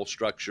out the whole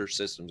structure,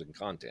 systems, and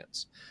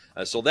contents.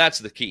 So that's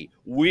the key.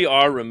 We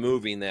are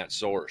removing that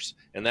source,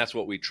 and that's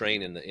what we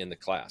train in the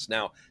class.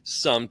 Now,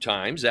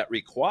 sometimes that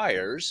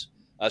requires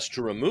us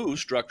to remove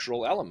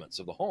structural elements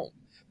of the home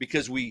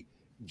because we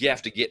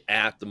have to get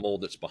at the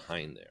mold that's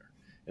behind there.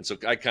 And so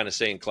I kind of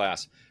say in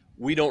class,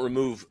 we don't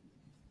remove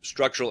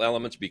structural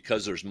elements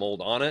because there's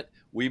mold on it.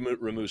 We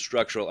remove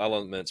structural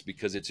elements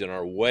because it's in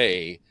our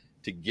way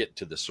to get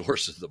to the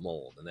source of the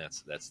mold, and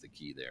that's the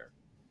key there.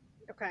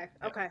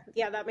 Okay.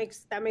 Yeah, that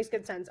makes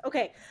good sense.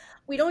 Okay,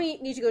 we don't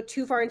need to go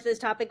too far into this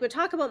topic, but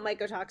talk about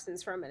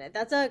mycotoxins for a minute.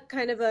 That's a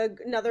kind of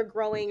another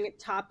growing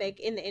topic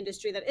in the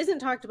industry that isn't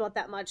talked about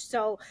that much.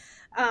 So,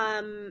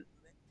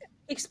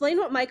 explain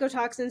what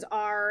mycotoxins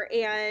are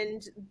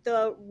and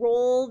the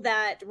role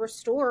that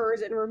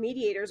restorers and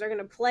remediators are going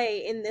to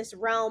play in this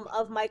realm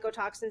of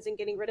mycotoxins and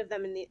getting rid of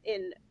them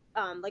in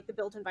like the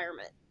built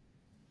environment.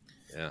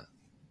 Yeah.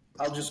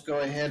 I'll just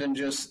go ahead and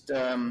just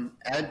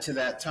add to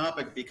that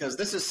topic, because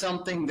this is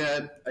something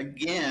that,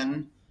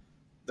 again,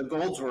 the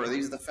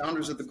Goldsworthys, the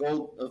founders of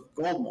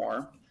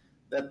Goldmoor,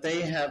 that they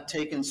have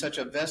taken such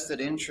a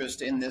vested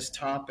interest in this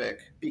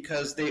topic,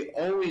 because they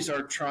always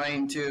are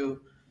trying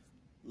to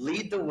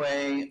lead the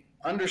way,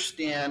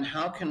 understand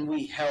how can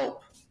we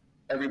help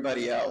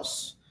everybody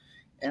else.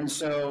 And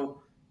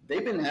so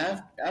they've been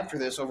after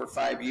this over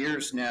 5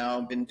 years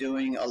now, been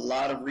doing a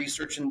lot of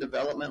research and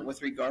development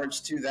with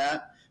regards to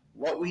that.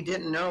 What we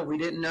didn't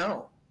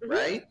know,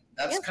 right?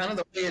 That's kind of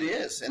the way it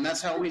is, and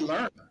that's how we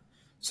learn.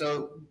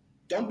 So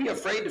don't be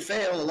afraid to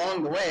fail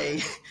along the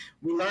way.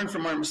 We learn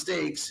from our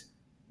mistakes.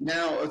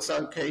 Now it's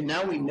okay.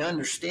 Now we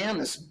understand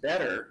this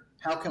better.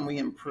 How can we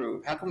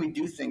improve? How can we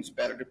do things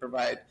better to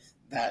provide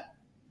that,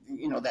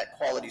 that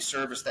quality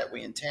service that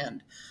we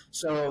intend?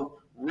 So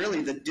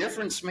really the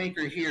difference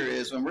maker here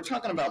is when we're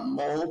talking about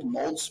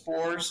mold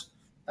spores,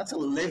 that's a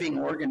living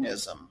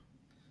organism.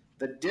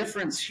 The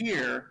difference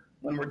here,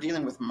 when we're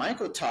dealing with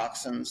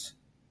mycotoxins,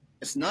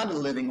 it's not a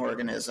living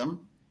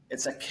organism.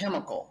 It's a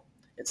chemical.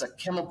 It's a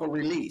chemical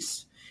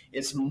release.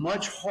 It's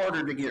much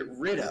harder to get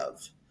rid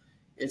of.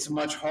 It's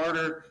much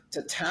harder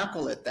to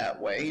tackle it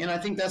that way. And I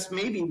think that's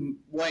maybe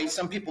why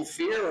some people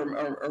fear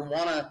or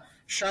want to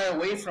shy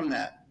away from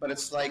that. But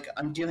it's like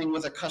I'm dealing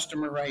with a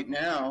customer right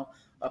now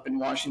up in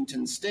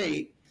Washington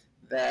State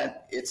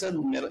that it's in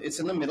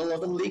the middle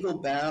of a legal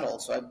battle.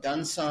 So I've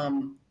done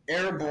some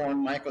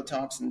airborne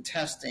mycotoxin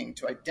testing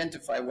to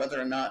identify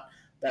whether or not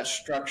that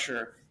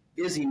structure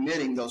is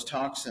emitting those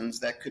toxins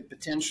that could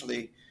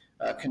potentially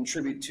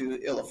contribute to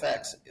ill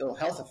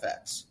health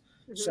effects.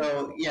 Mm-hmm.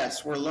 So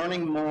yes, we're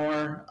learning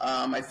more.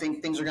 I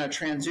think things are going to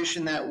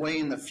transition that way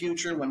in the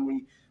future when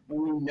we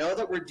know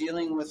that we're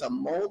dealing with a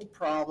mold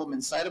problem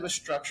inside of a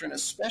structure, and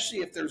especially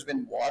if there's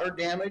been water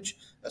damage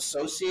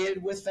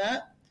associated with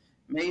that,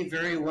 may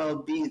very well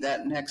be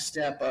that next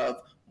step of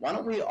why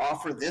don't we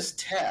offer this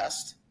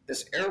test,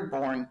 this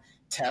airborne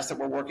test that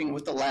we're working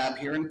with the lab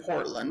here in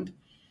Portland,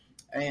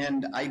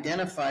 and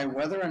identify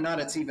whether or not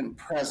it's even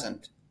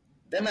present.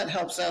 Then that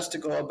helps us to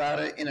go about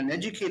it in an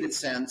educated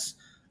sense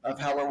of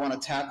how we want to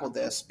tackle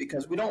this,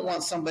 because we don't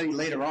want somebody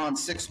later on,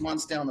 6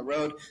 months down the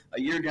road,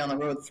 a year down the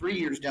road, 3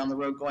 years down the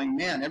road going,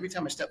 man, every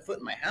time I step foot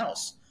in my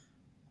house,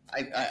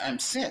 I'm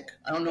sick.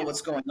 I don't know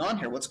what's going on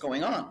here. What's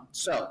going on?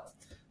 So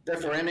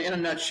therefore, in a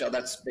nutshell,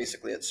 that's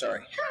basically it.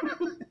 Sorry.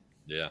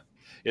 Yeah.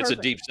 It's Perfect.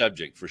 A deep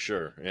subject for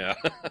sure. Yeah.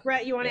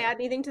 Brett, you want to add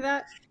anything to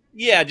that?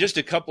 Yeah, just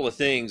a couple of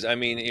things. I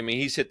mean,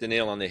 he's hit the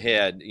nail on the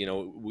head. You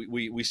know,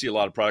 we see a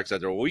lot of products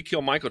out there. Well, we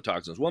kill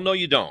mycotoxins. Well, no,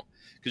 you don't,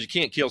 because you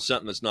can't kill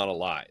something that's not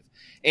alive,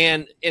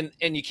 and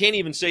you can't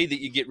even say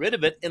that you get rid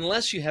of it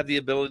unless you have the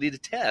ability to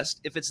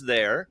test if it's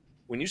there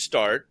when you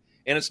start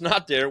and it's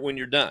not there when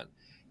you're done.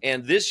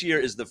 And this year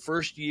is the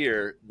first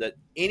year that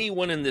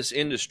anyone in this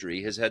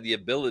industry has had the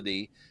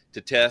ability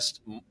to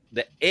test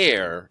the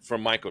air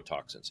from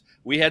mycotoxins.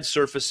 We had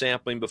surface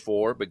sampling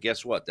before, but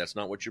guess what? That's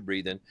not what you're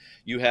breathing.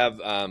 You have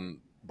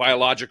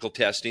biological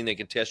testing. They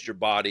can test your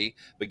body,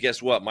 but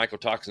guess what?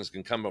 Mycotoxins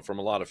can come from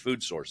a lot of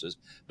food sources.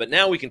 But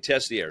now we can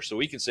test the air. So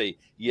we can say,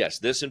 yes,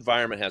 this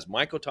environment has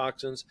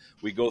mycotoxins.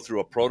 We go through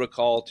a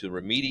protocol to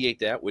remediate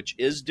that, which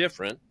is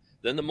different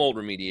than the mold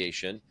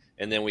remediation.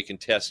 And then we can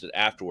test it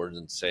afterwards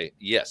and say,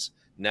 yes,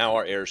 now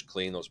our air is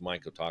clean. Those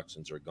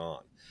mycotoxins are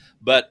gone.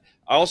 But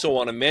I also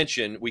want to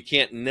mention we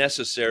can't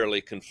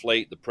necessarily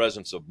conflate the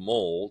presence of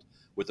mold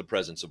with the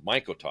presence of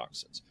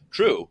mycotoxins.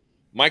 True,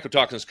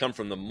 mycotoxins come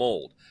from the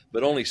mold,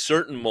 but only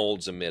certain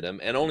molds emit them,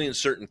 and only in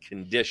certain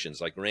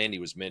conditions, like Randy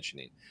was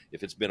mentioning,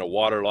 if it's been a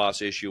water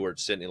loss issue or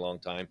it's sitting a long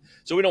time.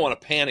 So we don't want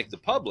to panic the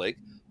public,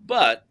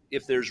 but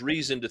if there's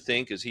reason to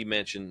think, as he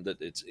mentioned, that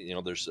it's, you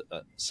know, there's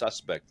a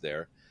suspect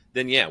there,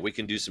 then yeah, we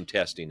can do some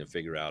testing and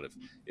figure out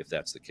if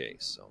that's the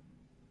case. So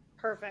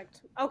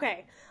Perfect.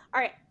 Okay.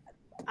 All right.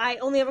 I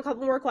only have a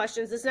couple more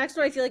questions. This next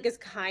one I feel like is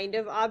kind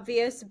of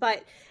obvious,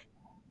 but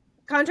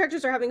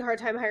contractors are having a hard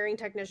time hiring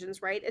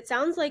technicians, right? It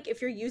sounds like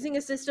if you're using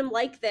a system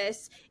like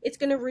this, it's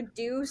going to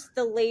reduce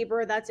the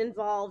labor that's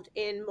involved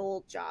in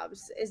mold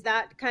jobs. Is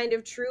that kind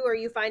of true? Are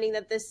you finding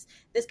that this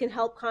can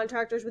help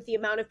contractors with the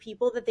amount of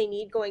people that they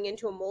need going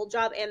into a mold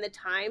job and the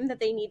time that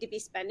they need to be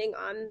spending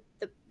on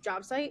the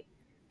job site?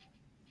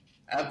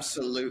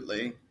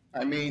 Absolutely.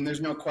 I mean,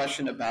 there's no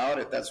question about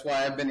it. That's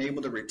why I've been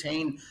able to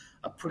retain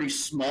a pretty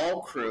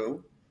small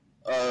crew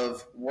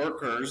of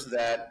workers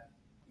that,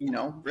 you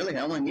know, really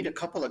I only need a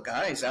couple of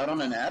guys out on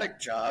an attic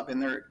job,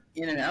 and they're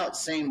in and out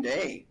same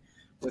day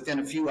within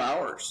a few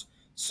hours.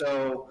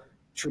 So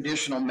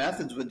traditional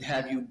methods would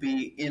have you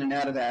be in and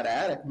out of that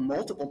attic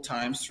multiple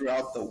times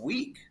throughout the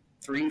week,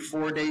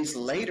 3-4 days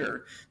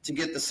later, to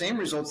get the same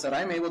results that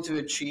I'm able to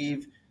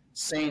achieve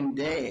same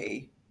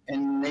day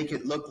and make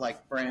it look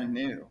like brand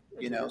new,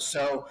 you know.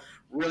 So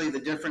really the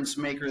difference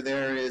maker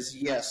there is,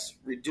 yes,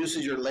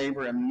 reduces your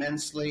labor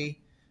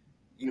immensely.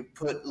 You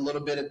put a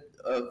little bit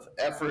of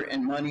effort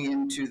and money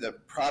into the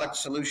product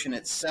solution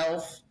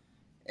itself,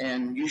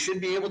 and you should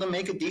be able to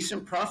make a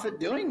decent profit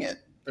doing it.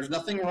 There's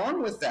nothing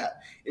wrong with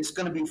that. It's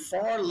going to be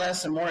far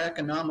less and more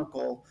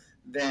economical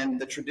than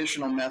the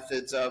traditional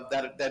methods of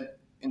that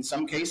in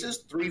some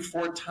cases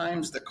 3-4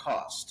 times the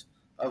cost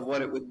of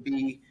what it would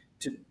be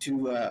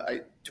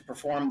to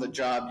perform the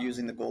job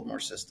using the Goldmore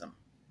system.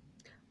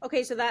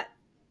 Okay, so that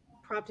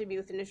prompted me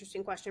with an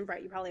interesting question,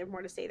 Brett. You probably have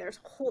more to say there. So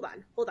hold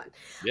on.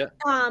 yeah.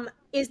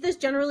 Is this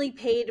generally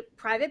paid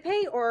private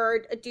pay,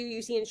 or do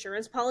you see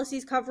insurance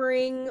policies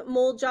covering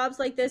mold jobs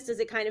like this? Does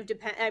it kind of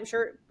depend? I'm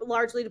sure it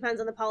largely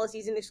depends on the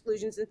policies and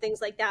exclusions and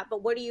things like that.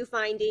 But what are you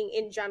finding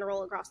in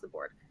general across the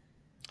board?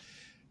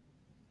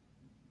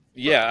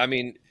 Yeah, I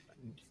mean,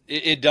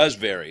 it does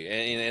vary,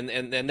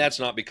 and that's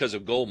not because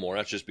of Goldmore.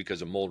 That's just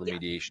because of mold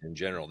remediation in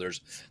general.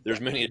 There's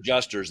many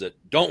adjusters that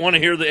don't want to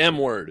hear the M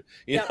word,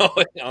 you know,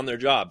 on their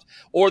jobs,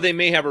 or they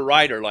may have a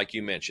rider like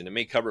you mentioned. It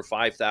may cover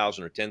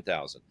 5,000 or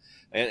 10,000,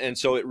 and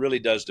so it really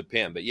does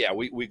depend. But yeah,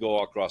 we go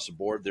all across the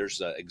board.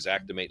 There's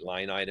Xactimate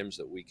line items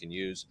that we can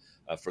use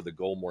for the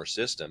Goldmore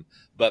system.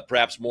 But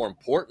perhaps more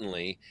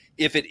importantly,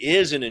 if it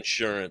is an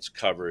insurance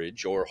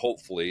coverage, or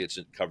hopefully it's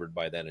covered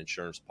by that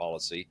insurance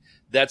policy,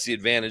 that's the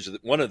advantage of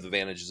one of the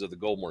advantages of the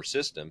Goldmore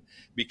system,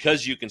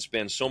 because you can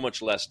spend so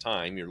much less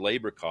time. Your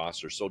labor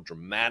costs are so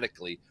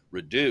dramatically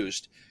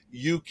reduced.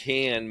 You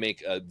can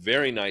make a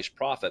very nice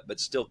profit, but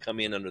still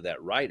come in under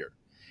that rider.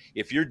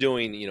 If you're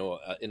doing, you know,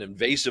 an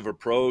invasive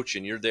approach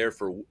and you're there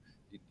for,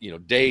 you know,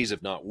 days,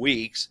 if not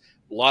weeks,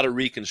 a lot of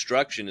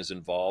reconstruction is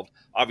involved.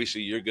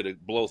 Obviously, you're going to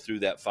blow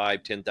through that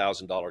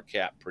 $5,000-$10,000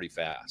 cap pretty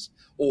fast.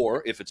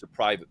 Or if it's a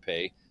private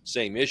pay,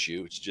 same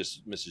issue. It's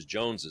just Mrs.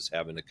 Jones is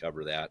having to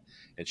cover that,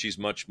 and she's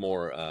much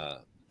more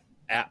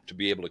apt to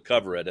be able to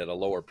cover it at a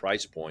lower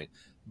price point,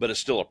 but it's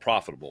still a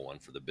profitable one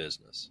for the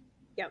business.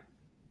 Yep.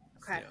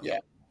 Okay.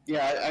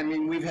 Yeah. I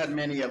mean, we've had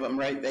many of them,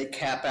 right? They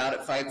cap out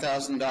at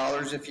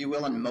 $5,000, if you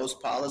will, in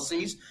most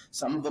policies.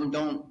 Some of them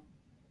don't.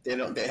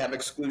 They have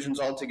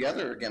exclusions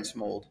altogether against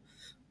mold.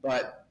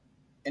 But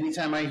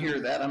anytime I hear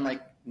that, I'm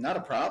like, not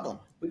a problem.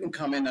 We can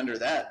come in under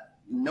that,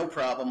 no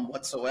problem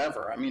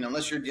whatsoever. I mean,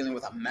 unless you're dealing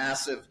with a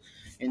massive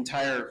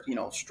entire, you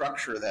know,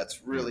 structure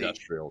that's really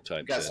industrial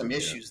type got some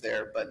issues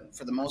there. But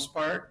for the most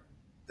part,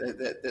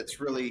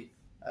 that's really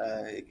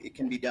it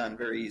can be done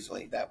very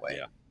easily that way.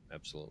 Yeah,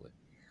 absolutely.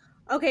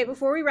 Okay,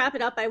 before we wrap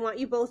it up, I want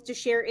you both to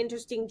share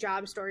interesting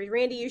job stories.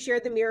 Randy, you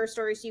shared the mirror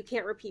story, so you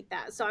can't repeat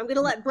that. So I'm going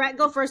to let Brett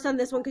go first on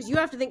this one, because you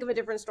have to think of a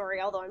different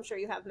story, although I'm sure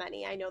you have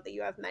many. I know that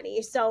you have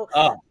many. So,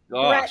 oh,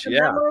 gosh, Brett,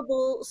 a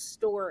memorable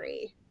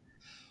story.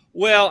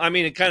 Well, I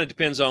mean, it kind of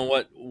depends on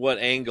what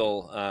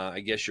angle I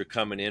guess you're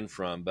coming in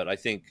from, but I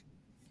think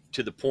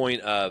to the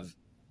point of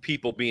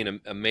people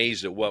being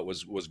amazed at what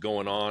was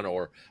going on,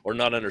 or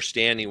not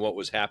understanding what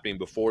was happening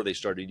before they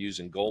started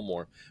using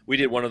Goldmore. We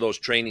did one of those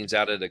trainings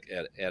out at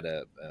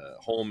a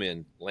home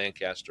in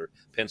Lancaster,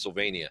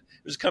 Pennsylvania.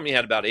 It was a company that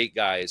had about 8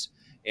 guys,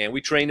 and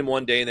we trained them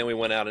one day, and then we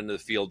went out into the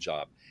field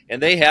job.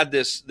 And they had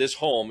this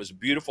home. It's a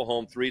beautiful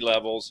home, 3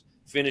 levels,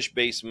 finished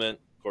basement,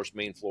 of course,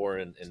 main floor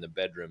and the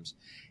bedrooms.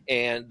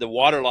 And the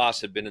water loss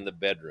had been in the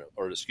bedroom,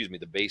 or excuse me,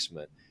 the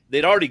basement.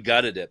 They'd already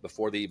gutted it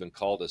before they even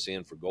called us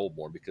in for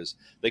Goldmore, because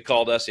they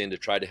called us in to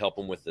try to help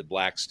them with the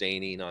black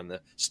staining on the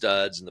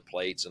studs and the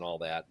plates and all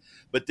that.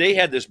 But they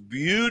had this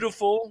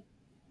beautiful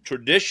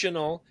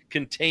traditional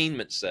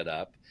containment set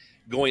up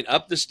going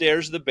up the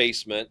stairs of the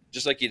basement,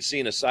 just like you'd see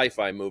in a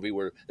sci-fi movie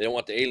where they don't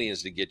want the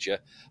aliens to get you,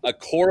 a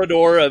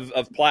corridor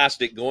of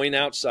plastic going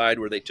outside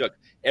where they took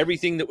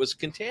everything that was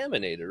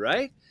contaminated,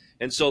 right?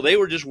 And so they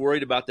were just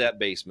worried about that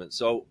basement.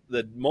 So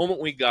the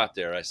moment we got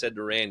there, I said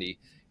to Randy,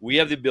 we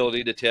have the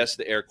ability to test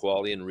the air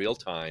quality in real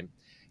time.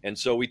 And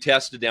so we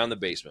tested down the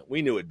basement.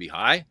 We knew it'd be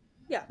high,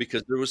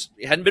 because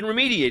it hadn't been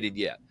remediated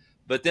yet.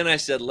 But then I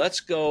said, let's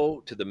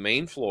go to the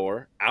main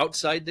floor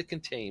outside the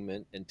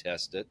containment and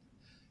test it.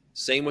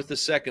 Same with the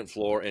second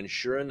floor. And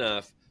sure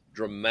enough,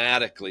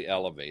 dramatically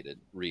elevated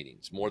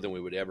readings, more than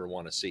we would ever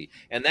want to see.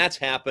 And that's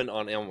happened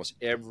on almost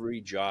every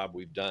job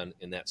we've done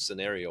in that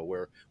scenario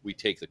where we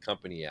take the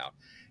company out.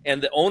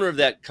 And the owner of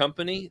that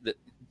company that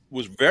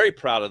was very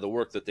proud of the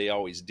work that they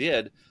always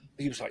did.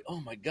 He was like,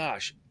 oh my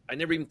gosh, I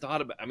never even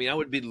thought about, I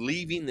would be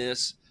leaving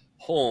this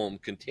home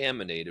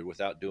contaminated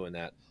without doing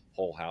that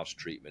whole house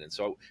treatment. And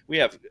so we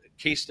have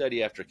case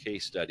study after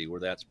case study where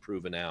that's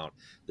proven out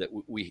that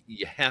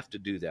you have to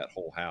do that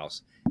whole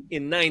house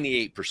in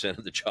 98%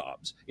 of the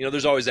jobs.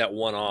 There's always that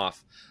one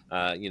off,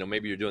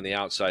 maybe you're doing the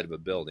outside of a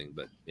building,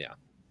 but yeah.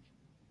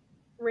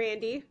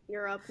 Randy,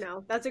 you're up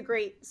now. That's a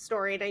great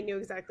story. And I knew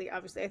exactly,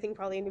 obviously, I think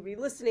probably anybody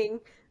listening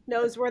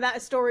knows where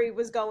that story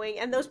was going.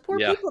 And those poor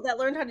people that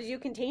learned how to do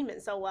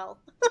containment so well.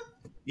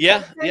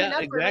 Yeah,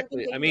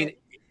 exactly.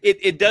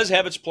 It does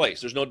have its place.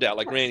 There's no doubt.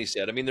 Like Randy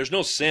said, there's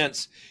no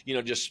sense,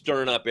 just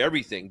stirring up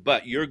everything,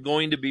 but you're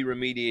going to be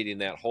remediating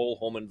that whole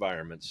home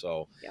environment.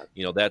 So,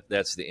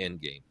 that's the end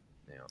game.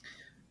 Yeah.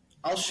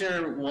 I'll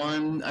share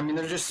one.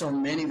 There's just so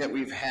many that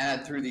we've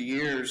had through the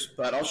years,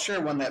 but I'll share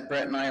one that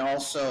Brett and I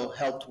also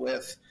helped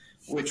with,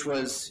 which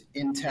was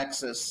in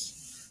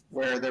Texas,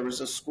 where there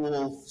was a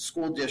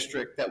school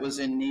district that was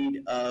in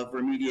need of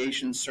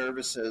remediation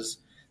services.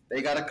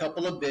 They got a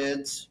couple of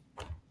bids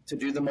to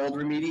do the mold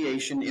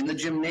remediation in the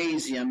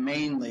gymnasium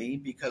mainly,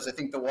 because I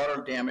think the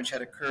water damage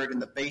had occurred in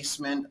the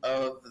basement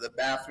of the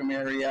bathroom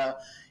area,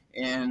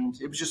 and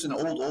it was just an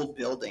old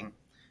building.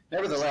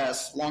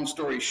 Nevertheless, long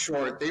story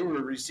short, they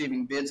were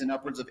receiving bids in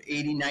upwards of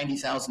 $80,000,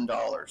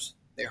 $90,000.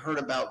 They heard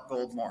about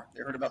Goldmore.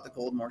 They heard about the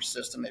Goldmore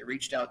system. They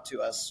reached out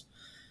to us.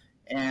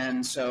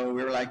 And so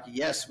we were like,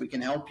 yes, we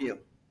can help you.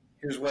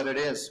 Here's what it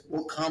is.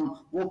 We'll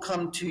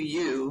come to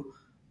you.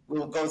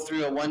 We'll go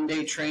through a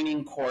 1-day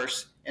training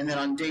course. And then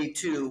on day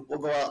 2, we'll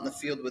go out in the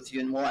field with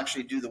you and we'll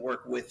actually do the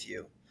work with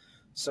you.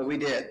 So we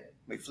did.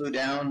 We flew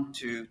down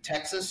to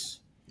Texas.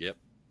 Yep.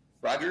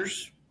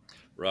 Rogers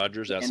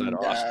outside of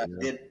Austin.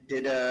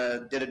 Did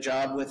a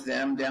job with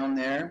them down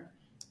there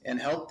and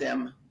helped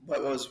them.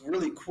 What was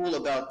really cool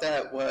about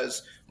that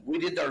was we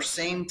did our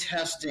same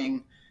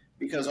testing,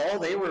 because all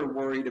they were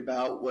worried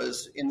about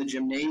was in the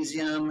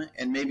gymnasium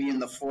and maybe in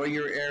the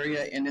foyer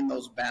area and in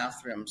those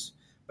bathrooms.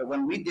 But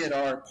when we did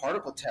our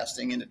particle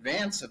testing in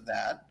advance of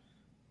that,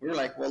 we were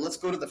like, well, let's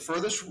go to the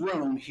furthest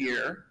room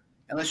here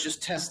and let's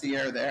just test the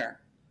air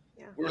there.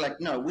 Yeah. We were like,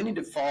 no, we need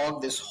to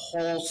fog this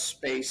whole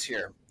space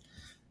here.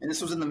 And this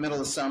was in the middle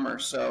of the summer,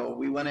 so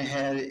we went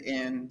ahead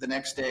and the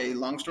next day,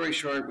 long story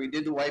short, we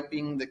did the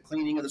wiping, the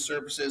cleaning of the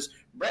surfaces.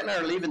 Brett and I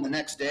are leaving the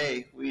next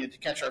day. We had to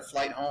catch our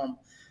flight home.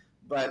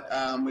 But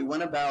we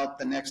went about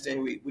the next day.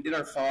 We did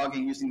our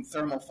fogging using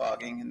thermal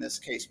fogging in this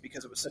case,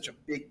 because it was such a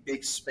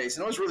big space.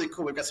 And it was really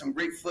cool. We've got some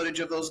great footage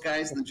of those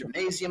guys in the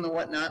gymnasium and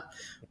whatnot.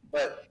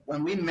 But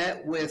when we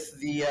met with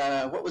the,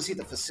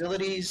 the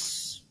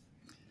facilities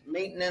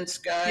maintenance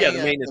guy? Yeah,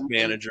 the maintenance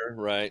manager,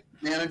 right.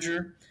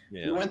 Manager.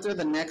 Yeah. We went there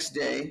the next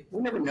day.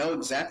 We never know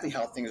exactly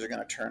how things are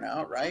going to turn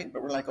out, right?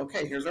 But we're like,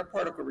 okay, here's our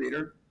particle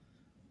reader.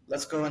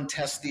 Let's go and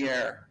test the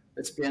air.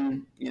 It's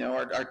been,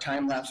 our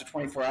time lapse of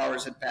 24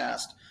 hours had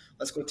passed.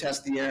 Let's go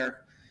test the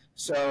air.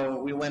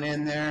 So we went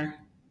in there,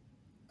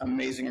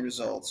 amazing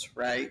results,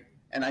 right?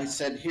 And I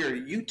said, here,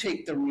 you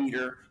take the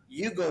meter,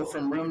 you go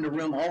from room to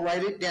room, I'll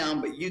write it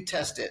down, but you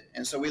test it.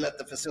 And so we let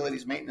the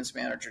facilities maintenance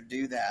manager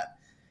do that.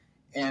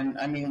 And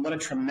what a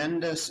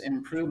tremendous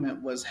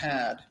improvement was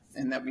had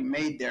and that we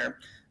made there.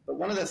 But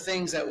one of the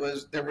things there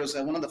was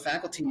one of the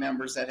faculty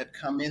members that had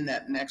come in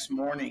that next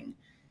morning,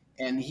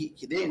 and he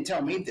didn't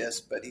tell me this,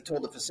 but he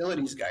told the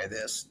facilities guy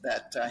this,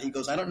 that he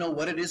goes, I don't know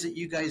what it is that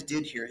you guys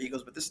did here. He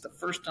goes, but this is the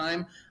first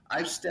time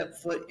I've stepped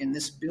foot in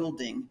this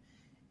building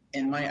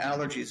and my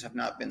allergies have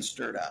not been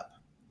stirred up.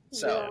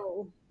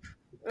 So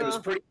it was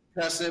pretty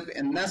impressive,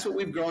 and that's what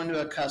we've grown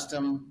to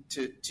accustom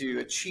to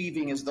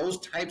achieving, is those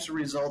types of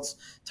results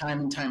time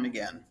and time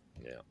again.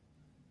 Yeah.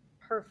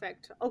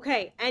 Perfect.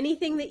 Okay.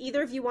 Anything that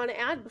either of you want to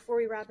add before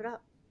we wrap it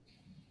up?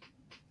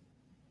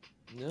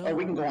 No. Oh,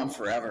 we can go on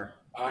forever.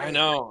 I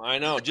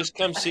know. Just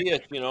come see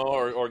us,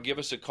 or give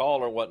us a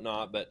call or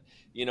whatnot. But,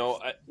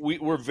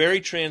 we're very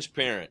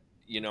transparent.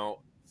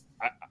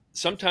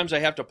 Sometimes I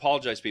have to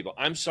apologize to people.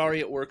 I'm sorry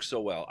it works so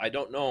well. I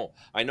don't know.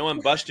 I know I'm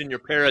busting your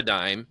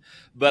paradigm,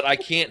 but I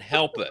can't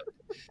help it.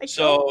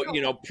 So,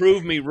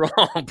 prove me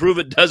wrong. Prove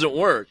it doesn't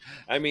work.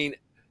 I mean,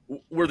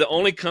 we're the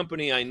only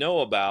company I know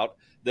about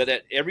that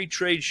at every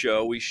trade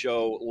show we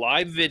show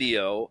live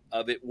video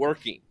of it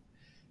working.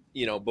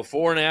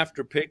 Before and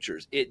after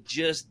pictures. It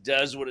just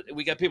does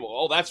we got people,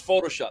 oh, that's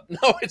Photoshop.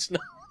 No, it's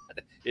not.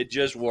 It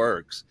just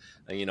works.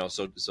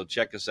 So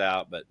check us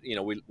out. But,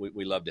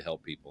 we love to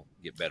help people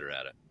get better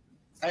at it.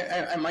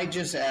 I might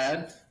just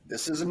add,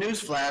 this is a news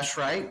flash,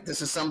 right?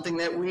 This is something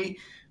that we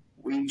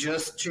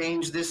just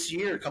changed this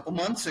year, a couple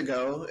months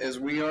ago, as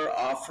we are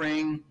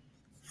offering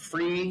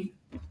free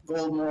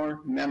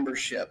Goldmore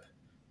membership.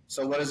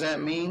 So what does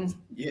that mean?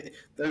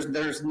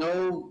 There's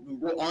no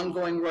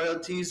ongoing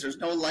royalties. There's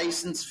no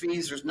license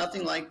fees. There's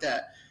nothing like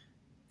that.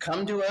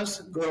 Come to us,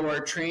 go to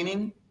our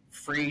training,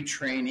 free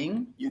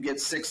training. You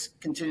get 6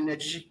 continuing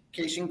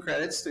education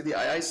credits through the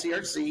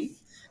IICRC,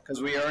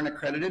 because we are an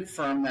accredited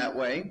firm that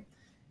way.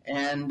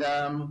 And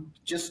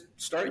just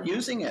start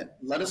using it.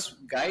 Let us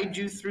guide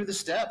you through the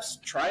steps.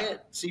 Try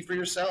it, see for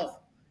yourself,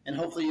 and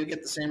hopefully you'll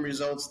get the same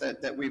results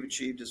that we've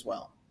achieved as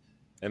well.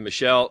 And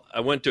Michelle, I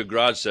went to a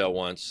garage sale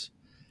once,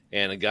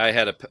 and a guy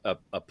had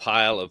a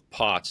pile of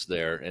pots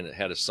there, and it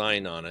had a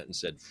sign on it and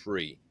said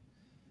free.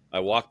 I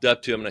walked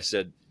up to him and I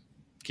said,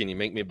 "Can you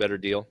make me a better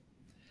deal?"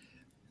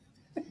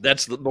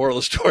 That's the moral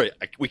of the story.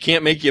 We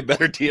can't make you a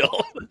better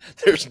deal.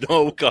 There's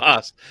no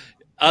cost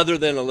other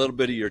than a little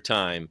bit of your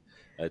time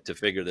to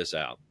figure this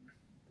out.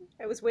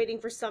 I was waiting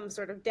for some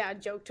sort of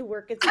dad joke to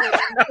work its way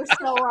in.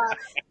 So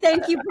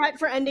thank you, Brett,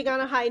 for ending on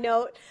a high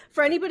note.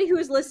 For anybody who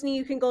is listening,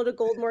 you can go to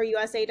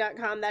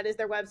goldmoreusa.com. That is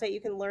their website.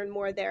 You can learn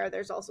more there.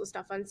 There's also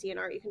stuff on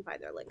CNR. You can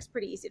find their links.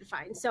 Pretty easy to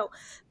find. So,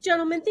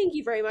 gentlemen, thank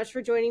you very much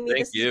for joining me.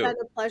 Thank you. Has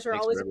been a pleasure.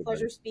 Thanks Always a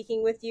pleasure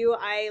speaking with you.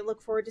 I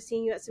look forward to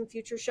seeing you at some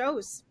future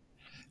shows.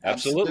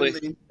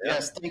 Absolutely.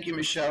 Yes. Thank you,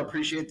 Michelle.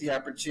 Appreciate the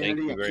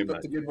opportunity. Thank you very Keep much.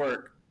 up the good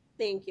work.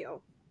 Thank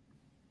you.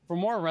 For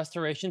more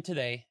Restoration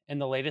Today and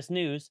the latest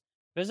news,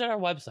 visit our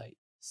website,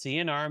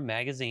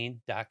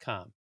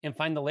 cnrmagazine.com, and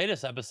find the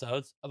latest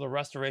episodes of the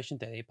Restoration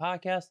Today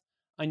podcast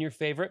on your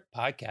favorite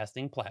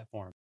podcasting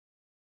platform.